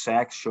 7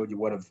 sacks showed you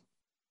what a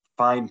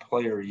fine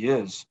player he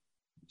is.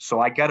 So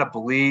I got to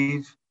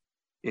believe,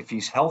 if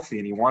he's healthy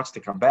and he wants to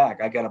come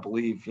back, I got to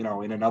believe,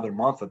 in another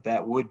month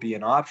that would be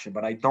an option.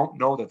 But I don't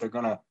know that they're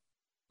going to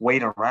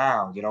wait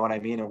around, you know what I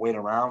mean, and wait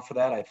around for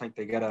that. I think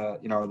they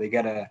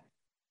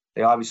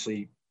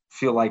obviously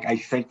feel like, I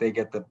think they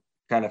get the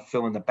kind of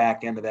fill in the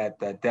back end of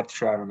that depth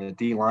chart on the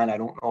D line. I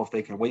don't know if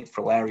they can wait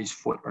for Larry's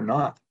foot or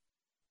not.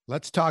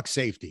 Let's talk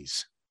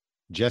safeties.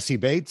 Jesse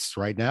Bates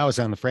right now is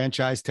on the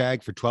franchise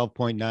tag for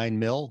 $12.9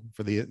 million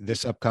for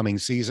this upcoming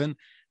season.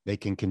 They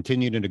can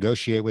continue to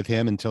negotiate with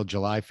him until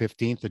July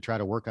 15th to try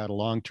to work out a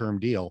long-term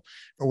deal.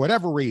 For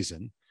whatever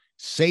reason,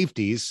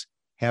 safeties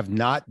have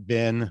not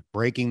been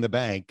breaking the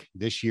bank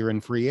this year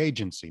in free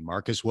agency.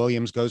 Marcus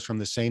Williams goes from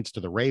the Saints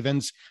to the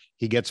Ravens.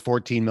 He gets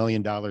 $14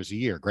 million a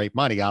year. Great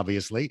money,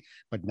 obviously,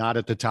 but not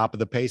at the top of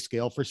the pay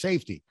scale for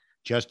safety.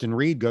 Justin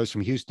Reed goes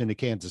from Houston to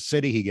Kansas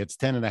City. He gets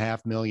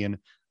 $10.5 million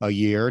a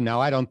year. Now,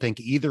 I don't think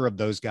either of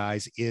those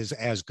guys is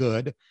as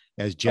good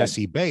as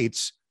Jesse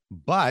Bates,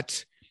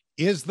 but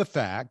is the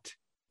fact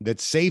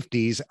that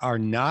safeties are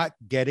not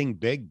getting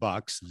big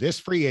bucks this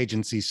free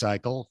agency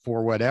cycle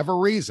for whatever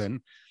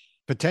reason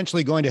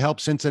potentially going to help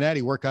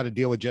Cincinnati work out a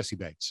deal with Jesse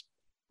Bates?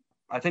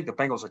 I think the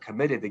Bengals are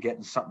committed to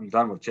getting something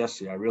done with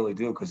Jesse. I really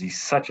do, because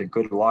he's such a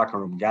good locker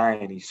room guy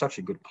and he's such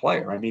a good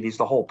player. I mean, he's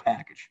the whole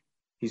package.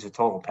 He's a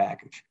total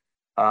package.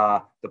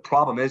 The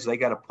problem is they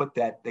got to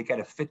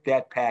fit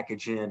that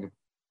package in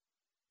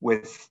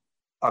with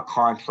a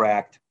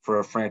contract for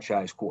a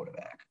franchise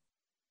quarterback.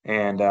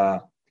 And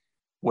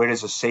where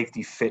does a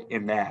safety fit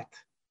in that?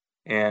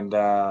 And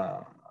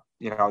I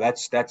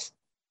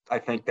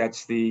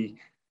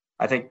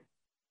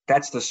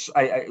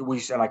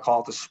call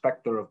it the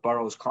specter of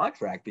Burrow's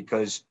contract,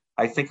 because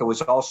I think it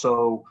was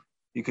also,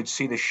 you could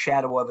see the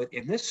shadow of it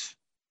in this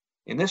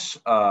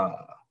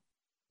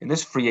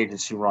free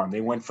agency run.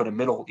 They went for the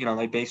middle,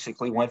 they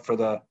basically went for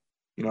the,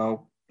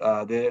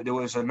 there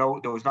was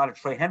not a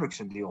Trey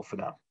Hendrickson deal for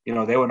them.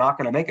 They were not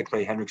going to make a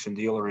Trey Hendrickson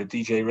deal or a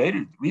DJ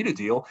Reader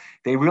deal.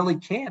 They really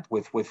can't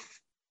with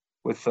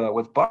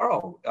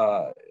Burrow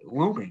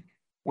looming.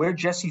 Where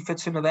Jesse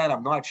fits into that,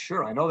 I'm not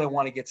sure. I know they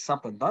want to get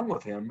something done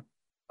with him,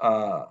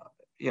 to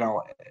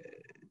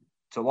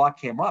lock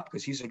him up,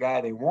 because he's a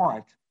guy they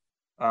want.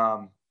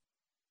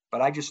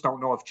 But I just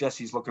don't know if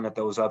Jesse's looking at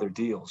those other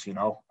deals,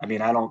 I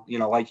mean, I don't,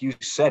 like you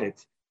said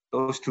it,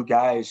 those two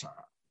guys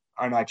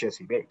are not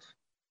Jesse Bates.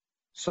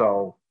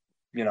 So,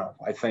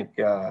 I think,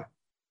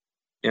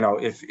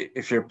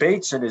 if you're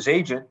Bates and his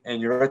agent and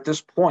you're at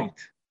this point,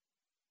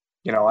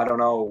 I don't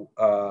know,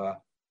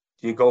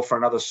 do you go for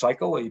another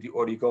cycle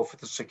or do you go for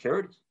the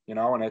security,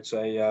 and it's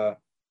a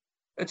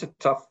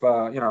tough,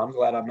 I'm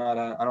glad I'm glad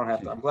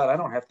I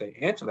don't have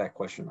to answer that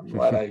question. I'm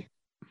glad I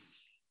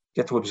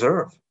get to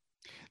observe.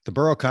 The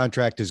Burrow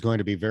contract is going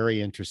to be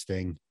very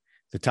interesting.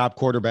 The top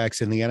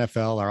quarterbacks in the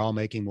NFL are all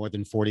making more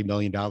than $40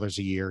 million a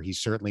year. He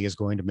certainly is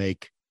going to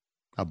make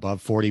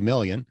above 40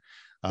 million,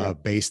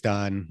 based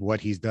on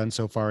what he's done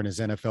so far in his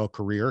NFL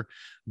career.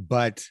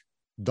 But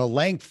the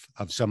length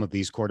of some of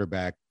these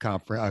quarterback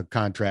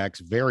contracts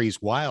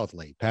varies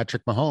wildly.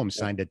 Patrick Mahomes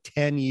signed a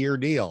 10-year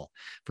deal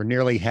for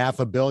nearly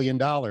 $500 million.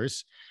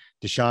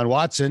 Deshaun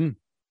Watson,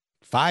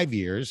 5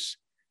 years,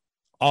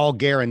 all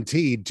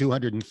guaranteed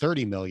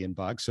 $230 million.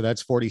 So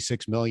that's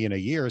 $46 million a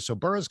year. So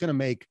Burrow's going to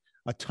make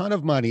a ton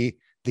of money.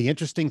 The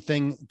interesting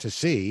thing to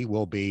see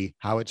will be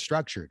how it's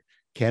structured.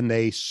 Can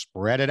they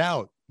spread it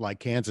out like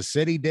Kansas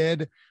City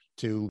did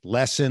to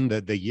lessen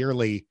the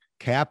yearly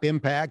cap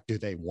impact? Do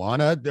they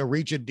want to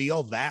reach a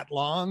deal that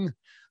long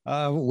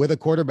with a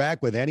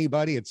quarterback, with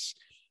anybody?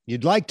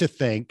 You'd like to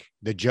think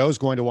that Joe's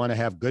going to want to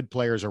have good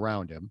players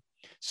around him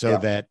so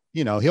that,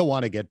 he'll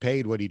want to get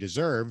paid what he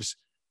deserves.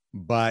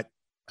 But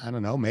I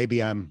don't know,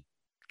 maybe I'm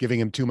giving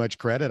him too much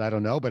credit. I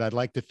don't know, but I'd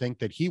like to think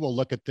that he will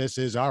look at this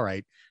as, all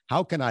right,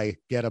 how can I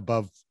get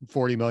above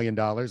 $40 million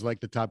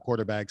like the top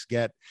quarterbacks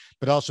get,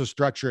 but also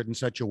structure it in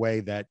such a way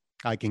that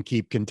I can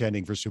keep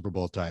contending for Super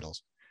Bowl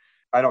titles?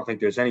 I don't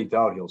think there's any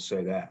doubt he'll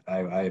say that.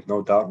 I have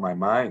no doubt in my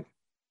mind.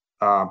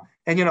 The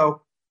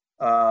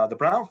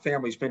Brown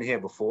family's been here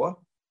before,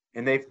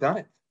 and they've done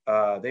it.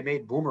 They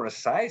made Boomer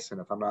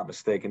Esiason, if I'm not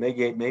mistaken.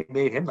 They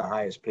made him the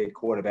highest paid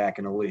quarterback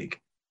in the league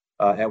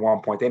at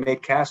one point. They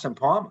made Carson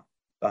Palmer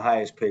the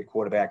highest paid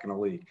quarterback in the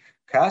league.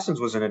 Carson's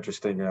was an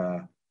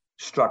interesting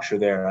structure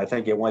there. I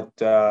think it went,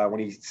 when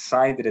he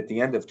signed it at the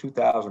end of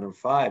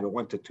 2005, it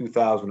went to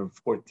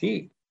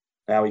 2014.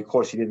 Now, of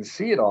course, he didn't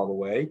see it all the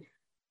way.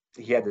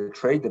 He had to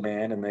trade the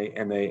man, and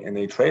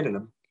they traded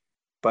him.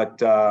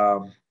 But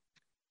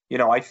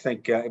I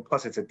think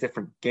plus it's a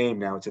different game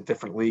now. It's a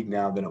different league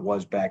now than it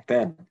was back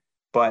then.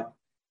 But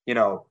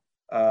Bengals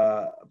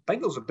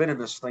have been in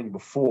this thing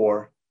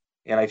before,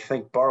 and I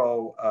think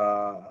Burrow.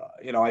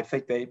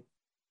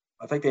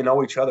 I think they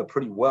know each other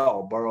pretty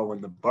well. Burrow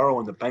and the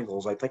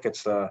Bengals. I think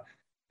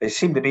they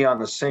seem to be on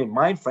the same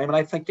mind frame, and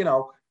I think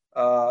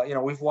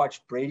we've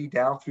watched Brady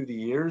down through the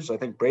years. I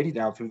think Brady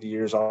down through the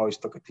years always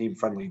took a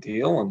team-friendly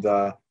deal, and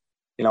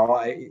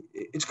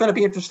it's going to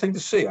be interesting to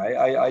see.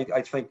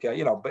 I think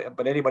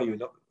but anybody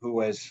who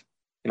has,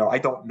 I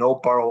don't know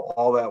Burrow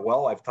all that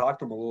well. I've talked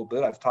to him a little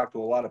bit. I've talked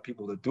to a lot of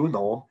people that do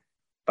know him,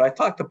 but I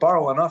talked to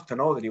Burrow enough to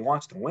know that he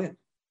wants to win.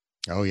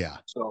 Oh yeah.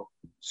 So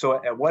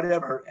at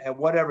whatever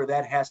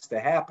that has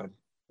to happen,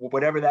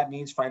 whatever that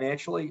means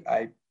financially,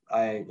 I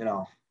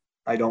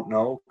don't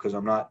know, because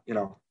I'm not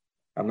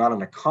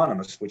an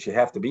economist, which you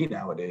have to be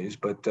nowadays,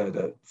 but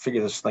to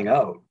figure this thing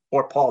out,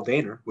 or Paul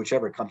Dehner,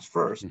 whichever comes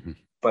first. Mm-hmm.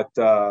 But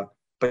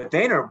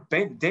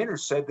Dehner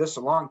said this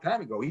a long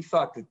time ago. He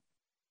thought that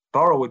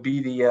Burrow would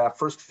be the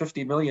first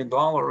 $50 million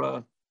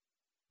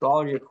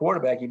year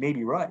quarterback. He may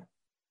be right,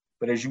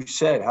 but as you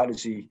said, how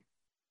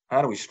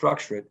do we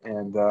structure it?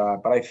 And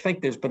but I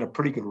think there's been a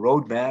pretty good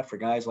roadmap for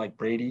guys like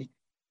Brady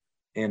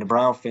and the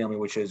Brown family,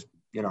 which is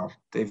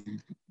they've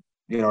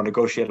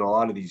negotiated a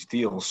lot of these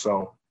deals.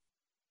 So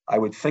I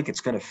would think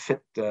it's going to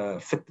fit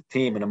the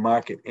team and the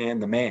market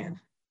and the man.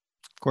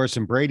 Of course,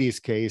 in Brady's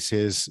case,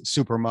 his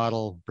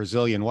supermodel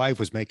Brazilian wife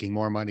was making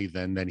more money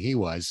than he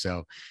was.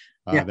 So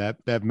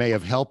that may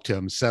have helped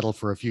him settle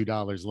for a few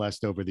dollars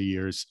less over the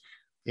years.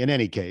 In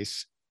any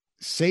case,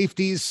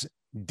 safeties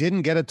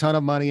didn't get a ton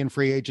of money in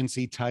free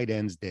agency. Tight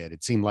ends did.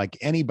 It seemed like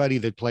anybody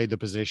that played the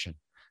position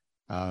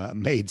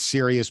made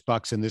serious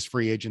bucks in this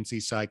free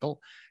agency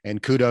cycle.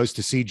 And kudos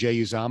to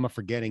CJ Uzomah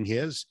for getting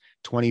his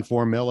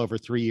 $24 million over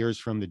 3 years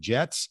from the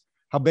Jets.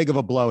 How big of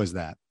a blow is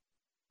that?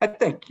 I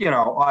think,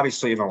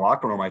 obviously in the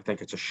locker room, I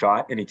think it's a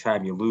shot.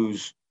 Anytime you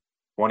lose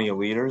one of your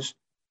leaders,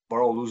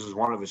 Burrow loses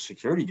one of his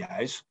security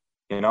guys.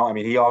 He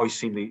always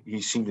seemed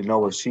to know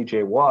where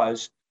CJ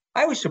was.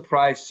 I was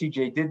surprised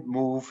CJ didn't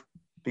move,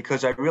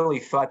 because I really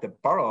thought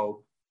that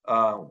Burrow,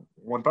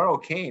 when Burrow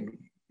came,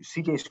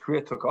 CJ's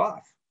career took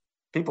off.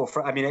 He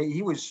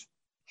was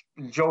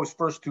in Joe's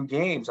first 2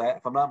 games.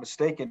 If I'm not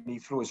mistaken, he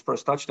threw his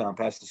first touchdown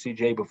pass to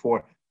CJ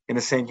before, in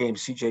the same game,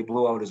 CJ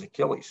blew out his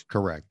Achilles.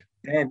 Correct.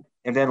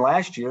 And then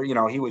last year,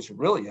 he was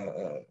really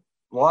a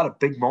lot of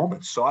big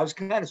moments. So I was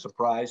kind of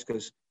surprised,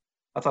 because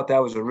I thought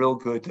that was a real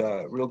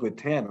good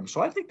tandem.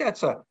 So I think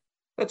that's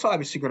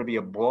obviously going to be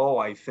a blow,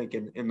 I think,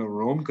 in the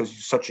room, because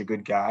he's such a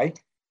good guy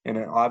and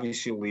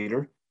obviously a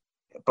leader.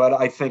 But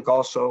I think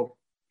also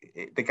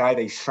the guy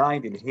they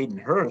signed in Hayden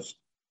Hurst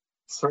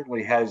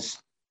certainly has,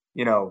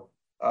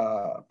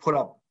 put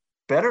up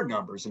better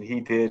numbers than he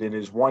did in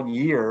his 1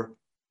 year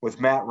with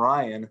Matt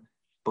Ryan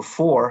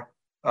before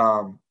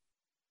Kyle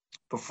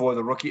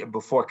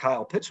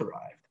Pitts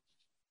arrived.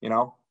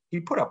 He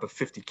put up a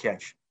 50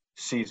 catch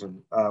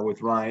season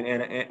with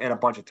Ryan and a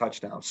bunch of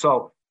touchdowns.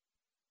 So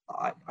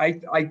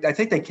I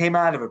think they came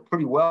out of it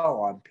pretty well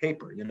on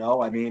paper.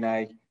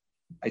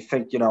 I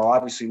think,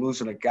 obviously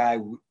losing a guy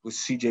with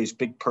CJ's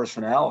big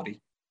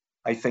personality,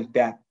 I think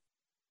that,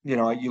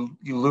 you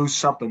lose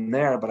something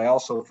there. But I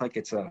also think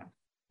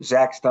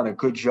Zach's done a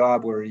good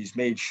job where he's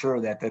made sure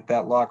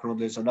that locker room,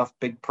 there's enough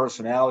big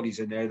personalities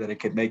in there that it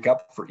could make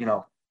up for,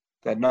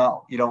 that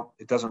no,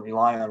 it doesn't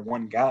rely on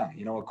one guy.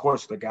 Of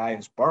course, the guy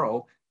is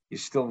Burrow. You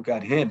still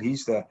got him.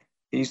 He's the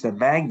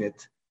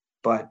magnet,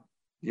 but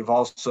you've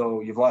lost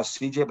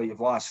CJ,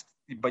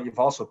 but you've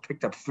also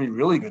picked up 3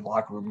 really good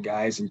locker room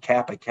guys in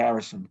Kappa,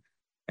 Karras,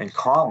 and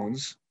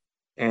Collins.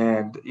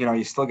 And,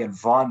 you still get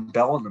Von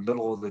Bell in the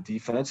middle of the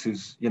defense,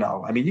 who's, you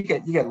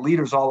get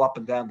leaders all up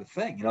and down the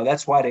thing.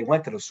 That's why they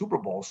went to the Super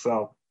Bowl.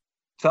 So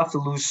tough to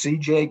lose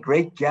CJ,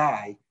 great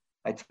guy.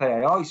 I tell you,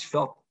 I always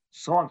felt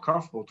so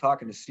uncomfortable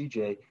talking to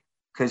CJ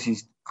because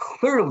he's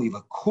clearly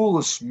the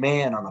coolest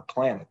man on the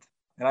planet.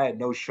 And I had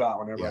no shot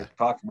whenever I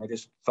talked to him. I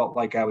just felt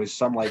like I was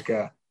some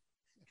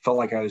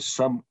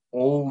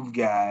old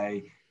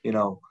guy,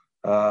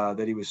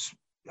 that he was,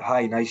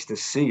 hi, nice to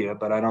see you.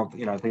 But I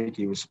don't, I think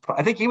he was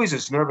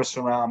as nervous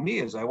around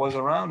me as I was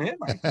around him.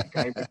 I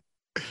think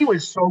he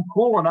was so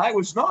cool and I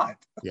was not.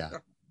 Yeah.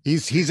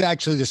 He's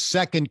actually the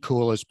second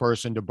coolest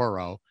person to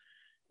Burrow,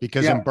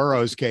 because in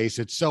Burrow's case,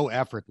 it's so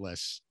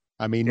effortless.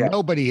 I mean,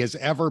 nobody has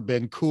ever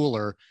been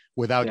cooler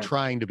without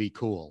trying to be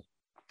cool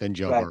than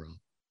Joe Burrow.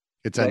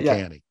 It's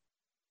uncanny.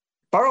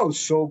 Burrow's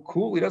so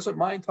cool. He doesn't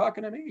mind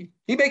talking to me.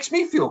 He makes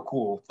me feel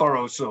cool.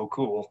 Burrow's so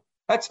cool.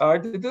 That's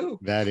hard to do.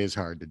 That is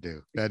hard to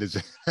do.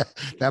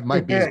 That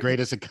might be his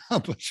greatest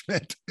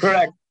accomplishment.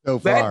 Correct. So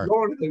far.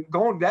 Going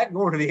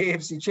to the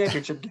AFC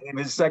Championship game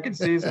his second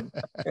season.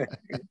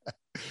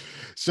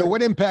 So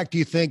what impact do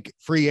you think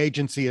free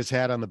agency has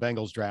had on the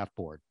Bengals draft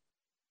board?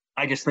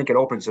 I just think it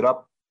opens it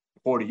up.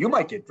 40. You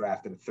might get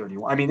drafted at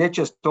 31. I mean, it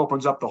just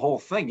opens up the whole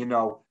thing.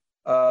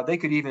 They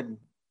could even,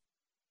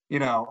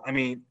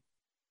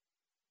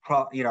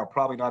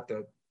 probably not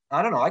the.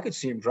 I don't know. I could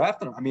see him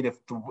drafting him. I mean,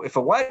 if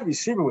a wide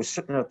receiver was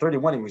sitting at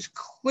 31, he was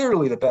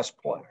clearly the best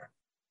player.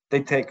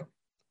 They'd take him.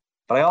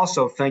 But I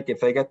also think if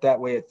they get that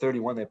way at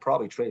 31, they'd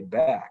probably trade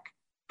back.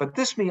 But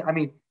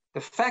the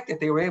fact that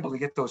they were able to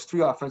get those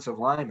 3 offensive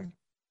linemen,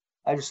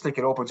 I just think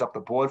it opens up the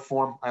board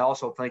for them. I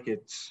also think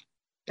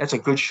that's a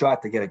good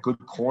shot to get a good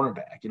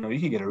cornerback. You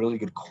can get a really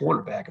good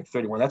cornerback at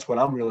 31. That's what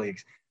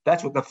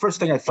the first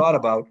thing I thought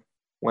about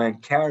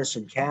when Karras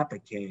and Kappa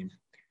came.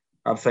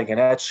 I'm thinking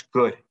that's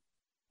good.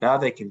 Now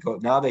they can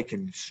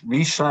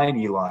re-sign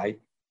Eli,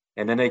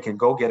 and then they can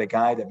go get a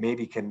guy that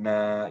maybe can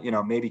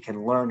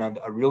learn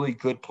under a really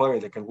good player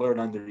that can learn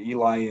under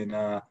Eli and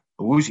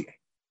Awuzie.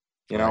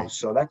 Right.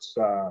 So that's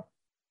kind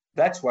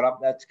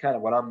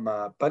of what I'm.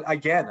 But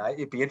again,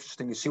 it'd be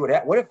interesting to see what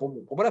if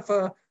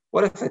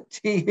a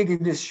T.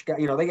 Higgins,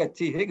 they got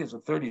T. Higgins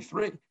at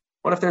 33.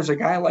 What if there's a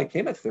guy like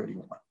him at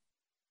 31?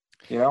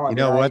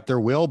 What?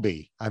 There will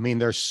be. I mean,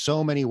 there's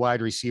so many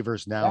wide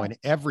receivers now in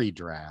every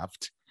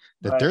draft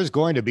that there's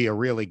going to be a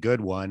really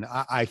good one.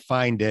 I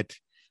find it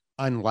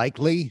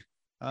unlikely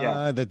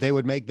that they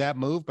would make that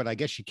move, but I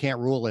guess you can't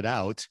rule it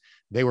out.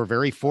 They were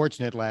very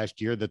fortunate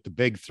last year that the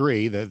big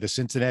 3, the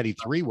Cincinnati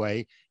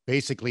 3-way,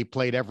 basically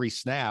played every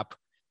snap.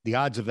 The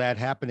odds of that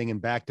happening in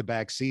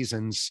back-to-back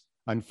seasons,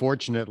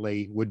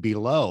 unfortunately, would be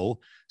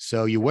low.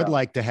 So you would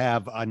like to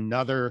have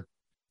another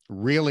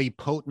really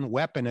potent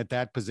weapon at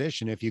that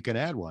position if you can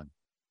add one.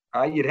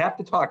 You'd have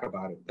to talk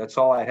about it. That's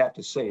all I'd have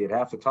to say. You'd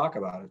have to talk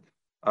about it.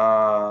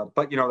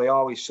 But, they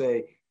always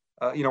say,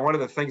 one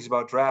of the things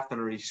about drafting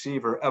a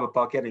receiver,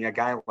 about getting a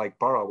guy like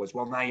Burrow was,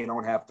 well, now you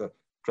don't have to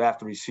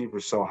draft a receiver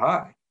so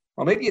high.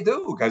 Well, maybe you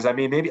do, because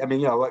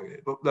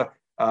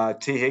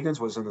T. Higgins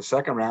was in the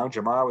second round.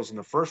 Jamar was in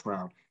the first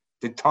round.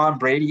 Did Tom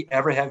Brady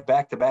ever have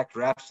back-to-back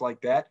drafts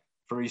like that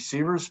for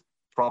receivers?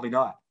 Probably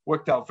not.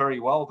 Worked out very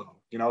well, though,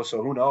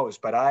 so who knows?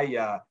 But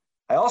I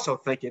also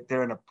think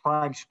they're in a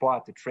prime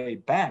spot to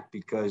trade back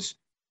because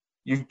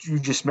you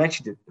just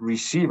mentioned it,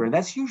 receiver, and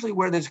that's usually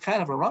where there's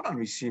kind of a run on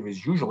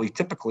receivers,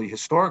 typically,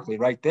 historically,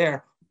 right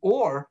there.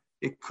 Or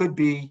it could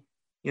be,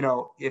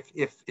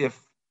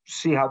 if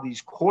see how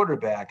these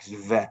quarterbacks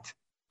vet.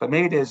 But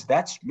maybe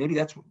that's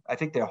I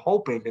think they're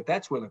hoping that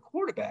that's where the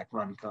quarterback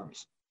run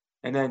comes.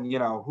 And then,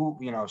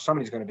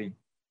 somebody's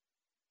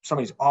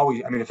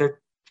always, if they're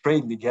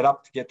trading to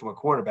get to a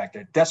quarterback,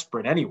 they're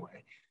desperate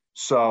anyway.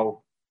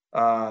 So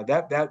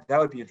that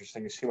would be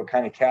interesting to see what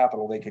kind of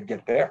capital they could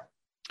get there.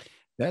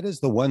 That is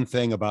the one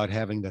thing about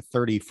having the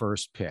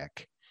 31st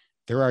pick.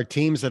 There are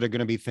teams that are going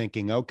to be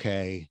thinking,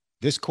 okay,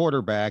 this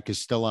quarterback is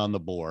still on the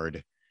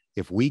board.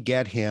 If we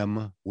get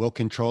him, we'll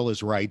control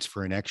his rights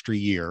for an extra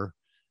year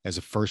as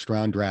a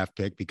first-round draft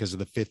pick because of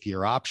the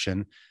 5th-year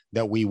option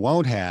that we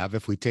won't have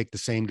if we take the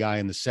same guy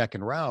in the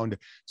second round.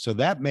 So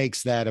that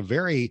makes that a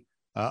very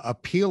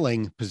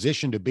appealing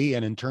position to be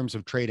in terms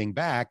of trading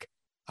back.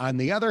 On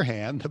the other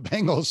hand, the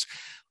Bengals,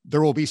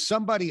 there will be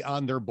somebody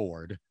on their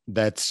board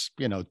that's,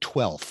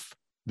 12th,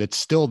 that's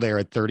still there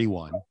at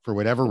 31 for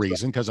whatever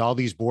reason, because all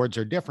these boards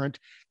are different.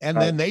 And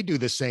then they do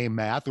the same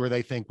math where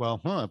they think,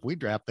 well, if we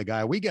draft the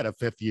guy, we get a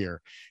 5th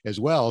year as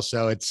well.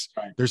 So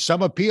there's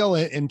some appeal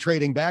in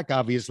trading back,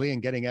 obviously,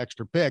 and getting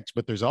extra picks,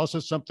 but there's also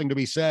something to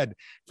be said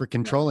for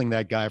controlling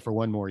that guy for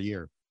one more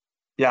year.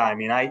 Yeah.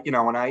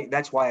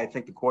 That's why I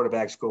think the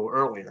quarterbacks go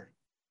earlier.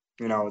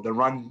 The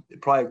run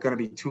probably going to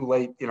be too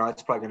late.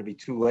 It's probably going to be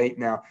too late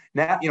now.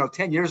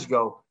 10 years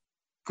ago,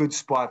 good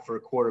spot for a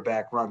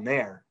quarterback run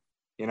there,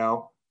 you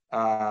know.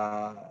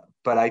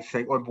 But I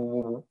think, or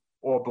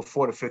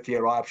before the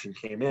 5th-year option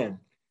came in,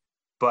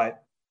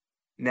 but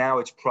now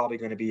it's probably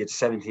going to be at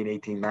 17,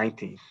 18,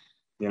 19.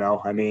 You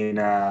know, I mean,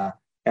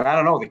 and I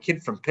don't know, the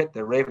kid from Pitt,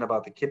 they're raving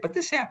about the kid, but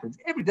this happens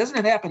doesn't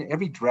it happen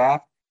every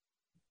draft?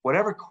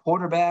 Whatever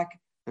quarterback,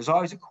 there's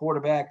always a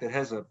quarterback that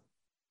has a,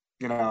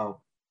 you know,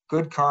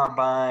 good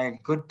combine,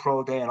 good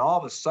pro day, and all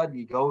of a sudden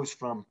he goes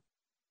from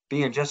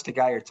being just the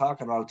guy you're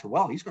talking about to,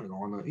 well, he's going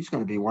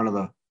to be one of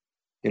the,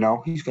 you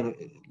know,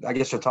 I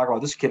guess they're talking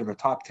about this kid in the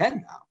top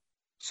 10 now.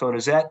 So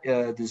does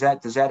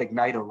that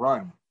ignite a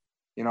run?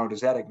 You know,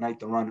 does that ignite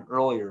the run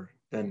earlier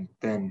than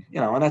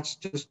you know? And that's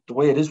just the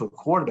way it is with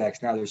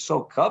quarterbacks now. They're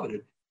so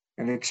coveted,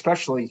 and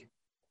especially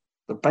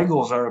the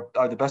Bengals are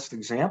the best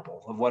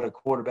example of what a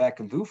quarterback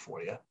can do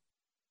for you.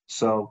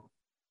 So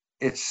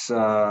it's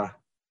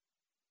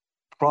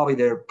probably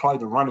the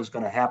run is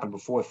going to happen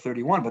before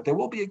 31, but there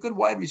will be a good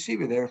wide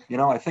receiver there. You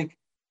know, I think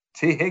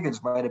T.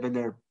 Higgins might have been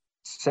their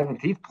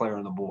 17th player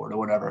on the board or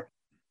whatever.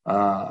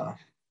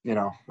 You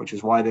know, which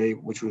was why they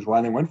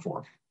went for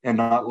him and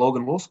not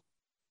Logan Wilson.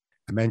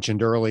 I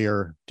mentioned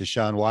earlier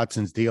Deshaun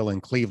Watson's deal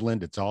in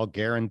Cleveland. It's all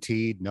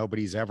guaranteed.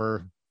 Nobody's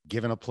ever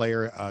given a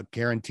player a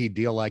guaranteed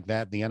deal like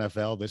that in the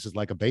NFL. This is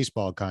like a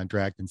baseball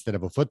contract instead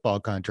of a football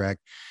contract.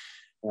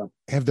 Yeah.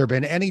 Have there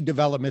been any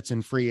developments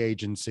in free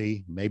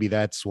agency? Maybe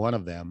that's one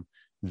of them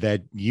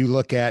that you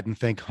look at and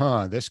think,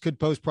 this could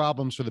pose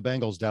problems for the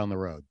Bengals down the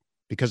road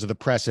because of the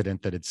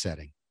precedent that it's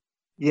setting.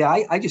 Yeah,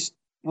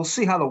 we'll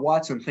see how the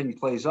Watson thing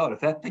plays out.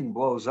 If that thing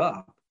blows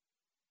up,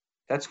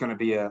 that's going to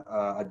be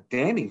a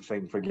damning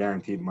thing for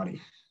guaranteed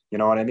money. You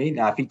know what I mean?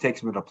 Now, if he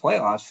takes them to the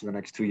playoffs for the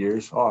next 2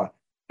 years,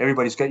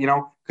 everybody's got, you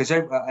know, because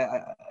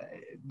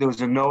there was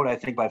a note, I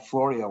think, by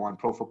Florio on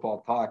Pro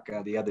Football Talk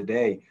the other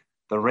day,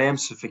 the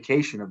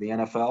ramification of the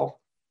NFL,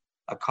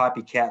 a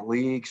copycat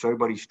league. So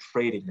everybody's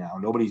trading now.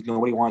 Nobody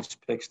wants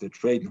picks. They're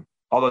trading.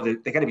 Although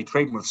they got to be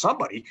trading with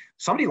somebody.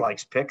 Somebody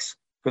likes picks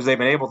because they've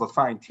been able to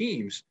find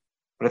teams.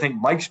 But I think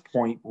Mike's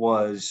point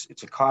was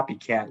it's a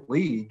copycat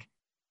league,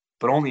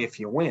 but only if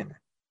you win.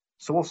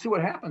 So we'll see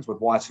what happens with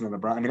Watson and the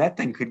Browns. I mean, that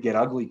thing could get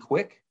ugly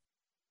quick,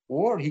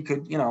 or they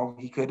could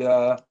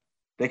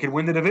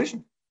win the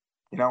division,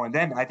 you know, and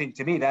then I think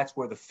to me, that's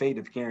where the fate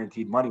of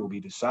guaranteed money will be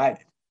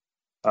decided.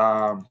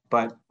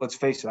 But let's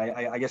face it,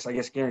 I guess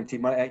guaranteed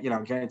money,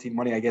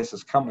 I guess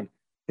is coming.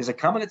 Is it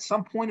coming at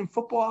some point in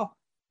football?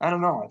 I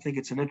don't know. I think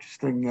it's an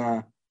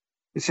interesting,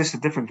 it's just a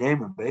different game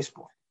than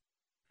baseball.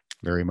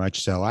 Very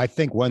much so. I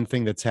think one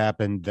thing that's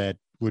happened that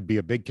would be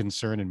a big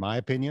concern, in my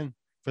opinion,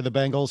 for the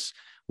Bengals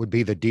would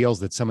be the deals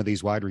that some of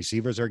these wide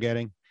receivers are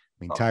getting. I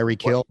mean,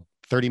 Tyreek Hill,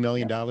 $30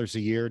 million a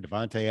year,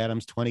 Devontae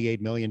Adams,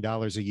 $28 million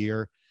a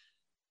year.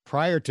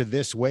 Prior to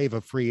this wave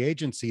of free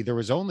agency, there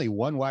was only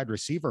one wide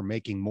receiver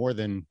making more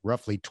than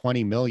roughly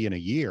 $20 million a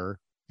year,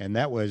 and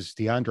that was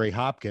DeAndre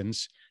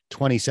Hopkins,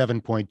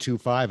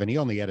 $27.25, and he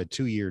only had a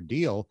 2-year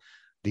deal.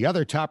 The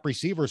other top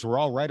receivers were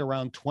all right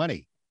around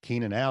 20.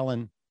 Keenan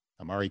Allen,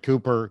 Amari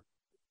Cooper,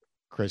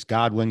 Chris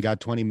Godwin got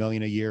 $20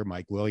 million a year.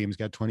 Mike Williams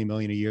got $20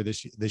 million a year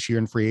this year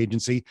in free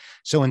agency.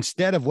 So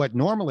instead of what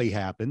normally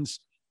happens,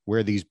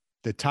 where the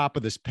top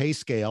of this pay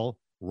scale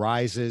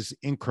rises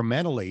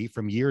incrementally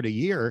from year to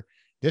year,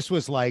 this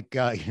was like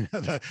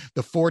the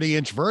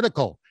 40-inch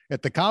vertical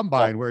at the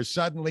combine, where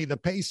suddenly the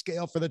pay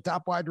scale for the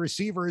top wide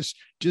receivers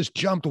just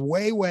jumped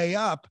way, way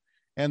up.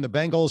 And the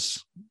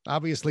Bengals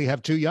obviously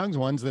have 2 young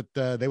ones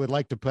that they would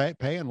like to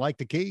pay and like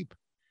to keep.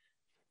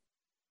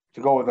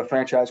 To go with a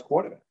franchise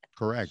quarterback.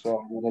 Correct.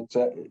 So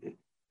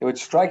it would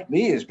strike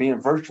me as being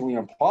virtually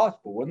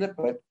impossible, wouldn't it?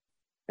 But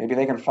maybe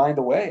they can find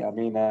a way. I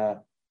mean, I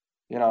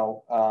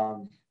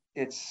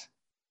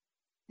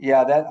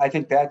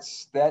think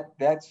that's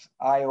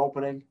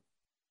eye-opening.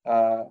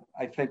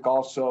 I think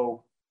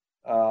also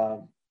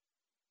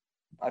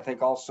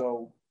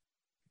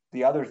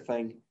the other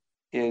thing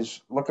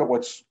is look at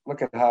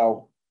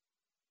how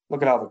the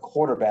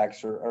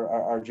quarterbacks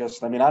are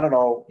just. I mean, I don't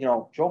know. You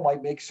know, Joe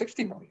might make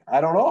 $60 million.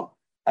 I don't know.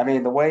 I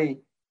mean,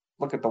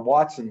 look at the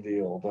Watson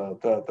deal.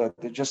 The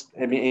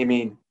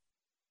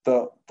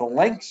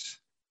lengths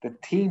the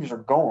teams are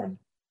going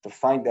to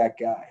find that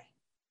guy,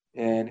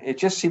 and it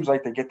just seems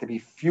like there get to be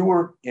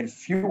fewer and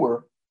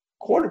fewer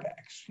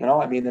quarterbacks. You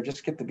know, I mean, there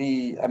just get to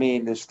be. I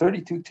mean, there's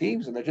 32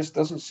 teams, and there just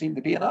doesn't seem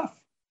to be enough,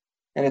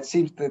 and it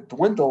seems to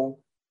dwindle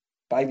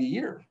by the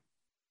year.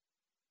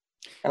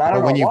 And I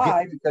don't know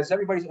why, because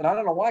everybody's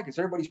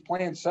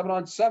playing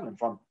 7-on-7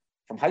 from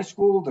high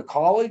school to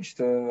college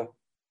to,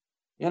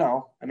 you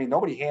know, I mean,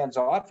 nobody hands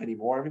off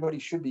anymore. Everybody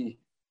should be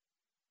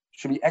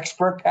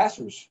expert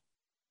passers.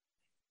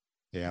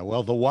 Yeah,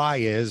 well, the why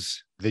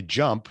is the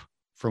jump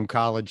from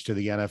college to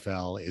the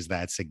NFL is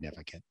that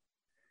significant.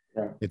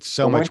 Yeah. It's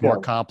so much more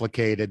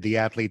complicated. The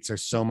athletes are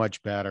so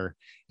much better.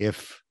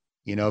 If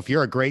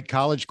you're a great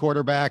college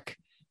quarterback,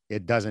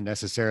 it doesn't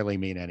necessarily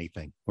mean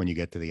anything when you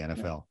get to the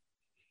NFL. Yeah.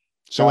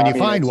 So when you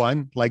find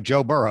one like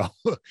Joe Burrow,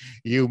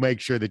 you make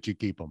sure that you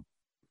keep him.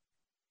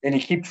 And you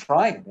keep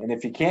trying. And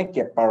if you can't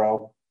get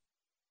Burrow,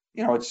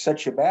 it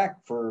sets you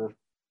back for,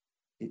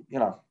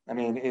 I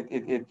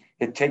mean,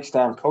 it takes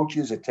down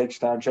coaches, it takes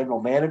down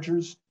general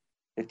managers,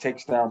 it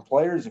takes down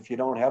players if you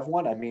don't have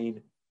one. I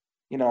mean,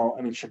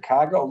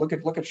 Chicago, look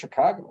at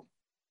Chicago.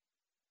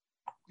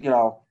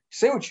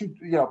 Say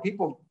what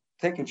people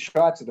taking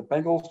shots at the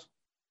Bengals,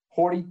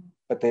 Horty,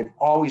 but they've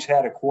always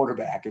had a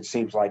quarterback, it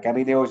seems like. I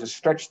mean, there was a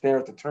stretch there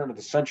at the turn of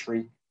the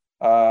century,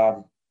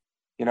 well,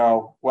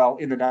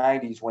 in the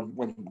 90s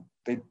when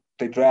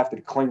they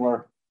drafted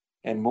Klingler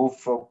and moved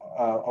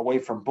away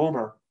from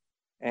Boomer,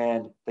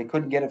 and they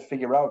couldn't get it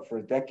figured out for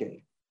a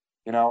decade,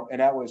 and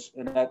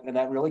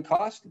that really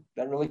cost them.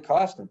 That really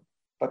cost them.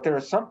 But there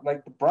are some,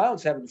 like the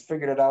Browns haven't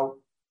figured it out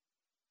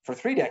for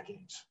 3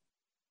 decades,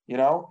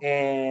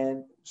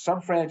 and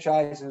some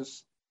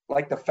franchises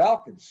like the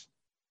Falcons,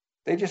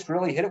 they just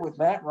really hit it with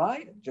Matt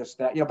Ryan. Just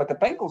that, but the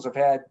Bengals have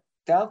had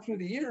down through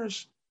the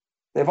years,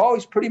 they've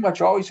pretty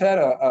much always had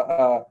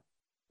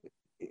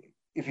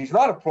if he's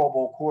not a Pro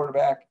Bowl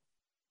quarterback,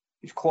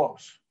 he's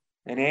close.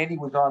 And Andy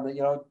was on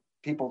the,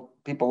 people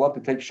love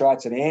to take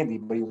shots at Andy,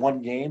 but he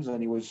won games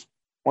and he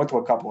went to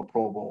a couple of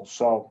Pro Bowls.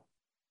 So,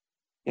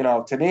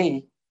 to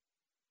me,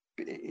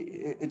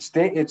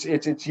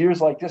 it's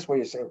years like this where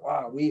you say,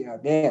 wow,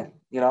 man,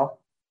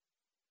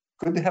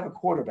 good to have a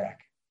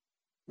quarterback.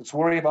 Let's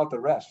worry about the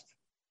rest.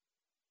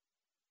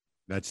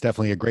 That's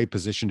definitely a great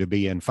position to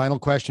be in. Final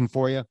question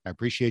for you. I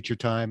appreciate your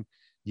time.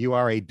 You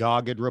are a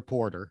dogged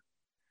reporter.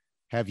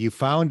 Have you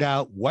found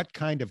out what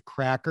kind of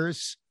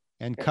crackers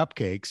and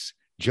cupcakes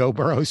Joe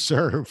Burrow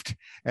served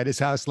at his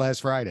house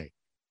last Friday?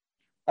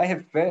 I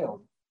have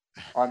failed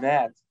on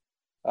that.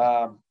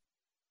 And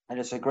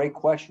it's a great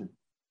question.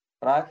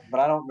 But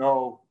I don't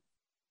know.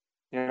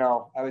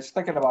 I was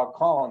thinking about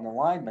calling the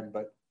linemen,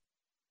 but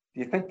do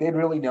you think they'd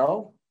really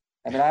know?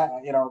 I mean,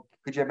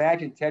 could you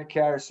imagine Ted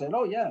Karras saying,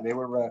 "Oh yeah, they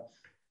were,"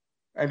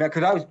 and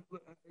because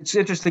it's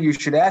interesting you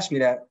should ask me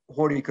that,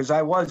 Horty, because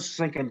I was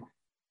thinking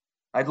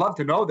I'd love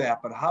to know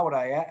that, but how would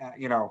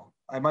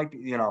I might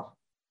be,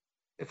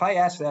 if I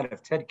asked that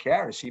of Ted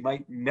Karras, he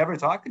might never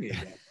talk to me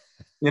again.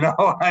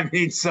 I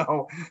mean,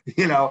 so,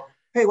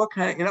 hey, what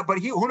kind of, but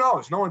who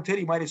knows? No one did.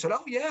 He might have said,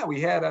 "Oh yeah,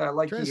 we had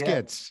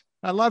Triscuits.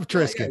 I love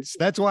Triscuits.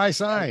 That's why I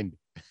signed."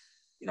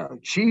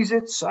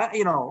 Cheez-Its,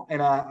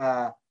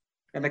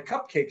 and the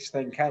cupcakes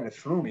thing kind of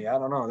threw me. I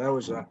don't know. That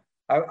was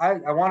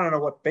I want to know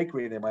what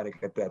bakery they might have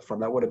got that from.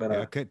 That would have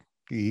been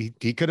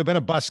he could have been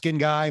a Buskin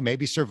guy,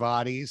 maybe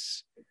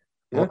Cervati's,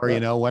 or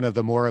one of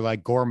the more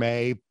like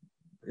gourmet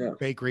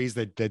bakeries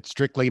that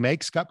strictly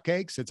makes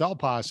cupcakes. It's all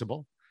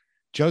possible.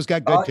 Joe's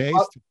got good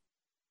taste.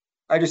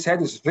 I just had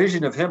this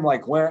vision of him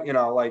like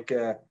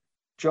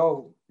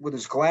Joe with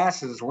his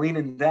glasses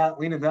leaning down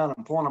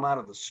and pulling them out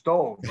of the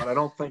stove. But I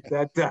don't think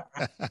that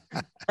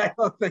I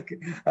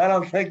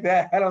don't think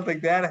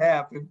that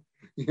happened.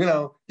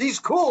 He's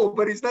cool,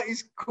 but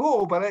he's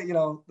cool, but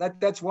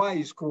that's why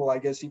he's cool. I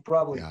guess he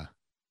probably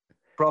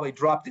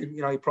dropped in,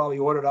 he probably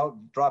ordered out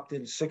and dropped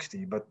in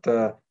 60. But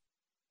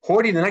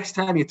Horty, the next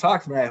time you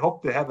talk to me, I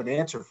hope to have an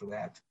answer for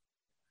that.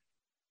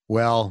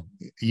 Well,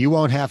 you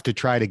won't have to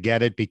try to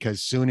get it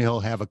because soon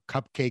he'll have a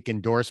cupcake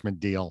endorsement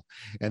deal,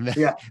 and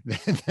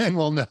then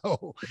we'll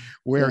know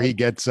where he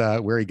gets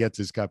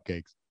his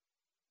cupcakes.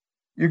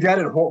 You got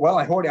it. Well,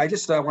 I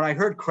just when I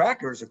heard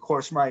crackers, of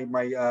course, my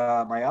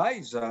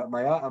eyes,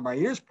 my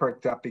ears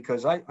perked up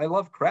because I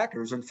love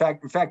crackers. In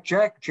fact,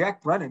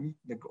 Jack Brennan,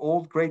 the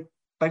old great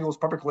Bengals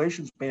public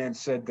relations man,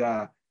 said,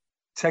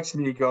 texted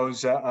me. He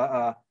goes,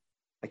 I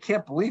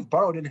can't believe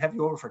Burrow didn't have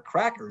you over for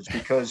crackers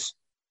because.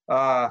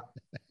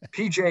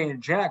 PJ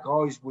and Jack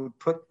always would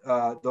put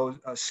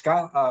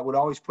Scott would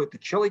always put the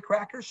chili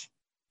crackers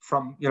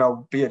from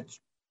be it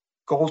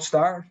Gold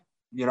Star,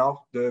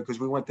 because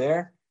we went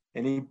there,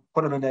 and he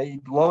put them in there.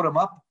 He'd load them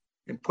up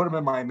and put them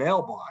in my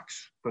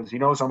mailbox because he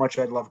knows how much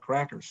I love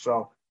crackers.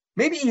 So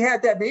maybe he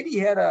had that. Maybe he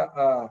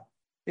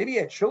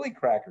had chili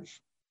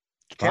crackers.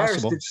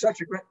 Karras did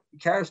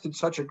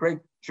such a great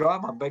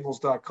job on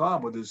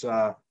Bengals.com with his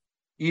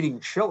eating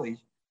chili.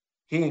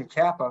 He and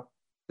Kappa.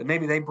 That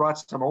maybe they brought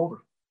some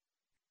over.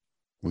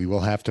 We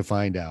will have to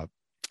find out.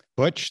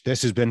 Butch,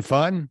 this has been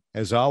fun,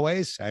 as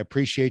always. I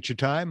appreciate your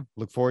time.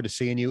 Look forward to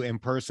seeing you in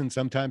person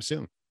sometime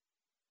soon.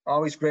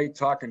 Always great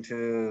talking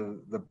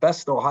to the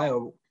best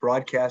Ohio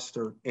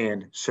broadcaster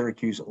and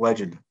Syracuse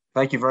legend.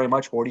 Thank you very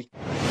much, Horty.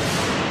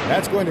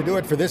 That's going to do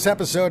it for this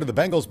episode of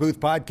the Bengals Booth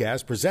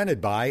Podcast,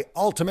 presented by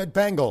Ultimate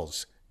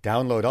Bengals.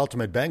 Download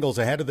Ultimate Bengals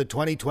ahead of the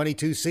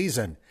 2022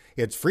 season.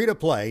 It's free to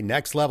play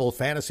next-level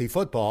fantasy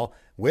football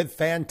with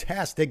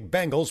fantastic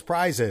Bengals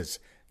prizes.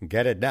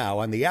 Get it now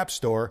on the App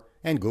Store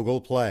and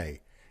Google Play.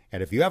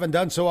 And if you haven't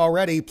done so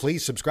already,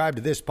 please subscribe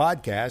to this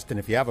podcast, and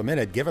if you have a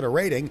minute, give it a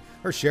rating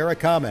or share a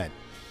comment.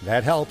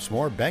 That helps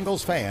more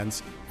Bengals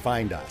fans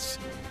find us.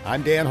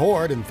 I'm Dan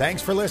Horde, and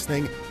thanks for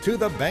listening to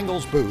the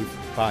Bengals Booth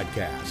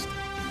Podcast.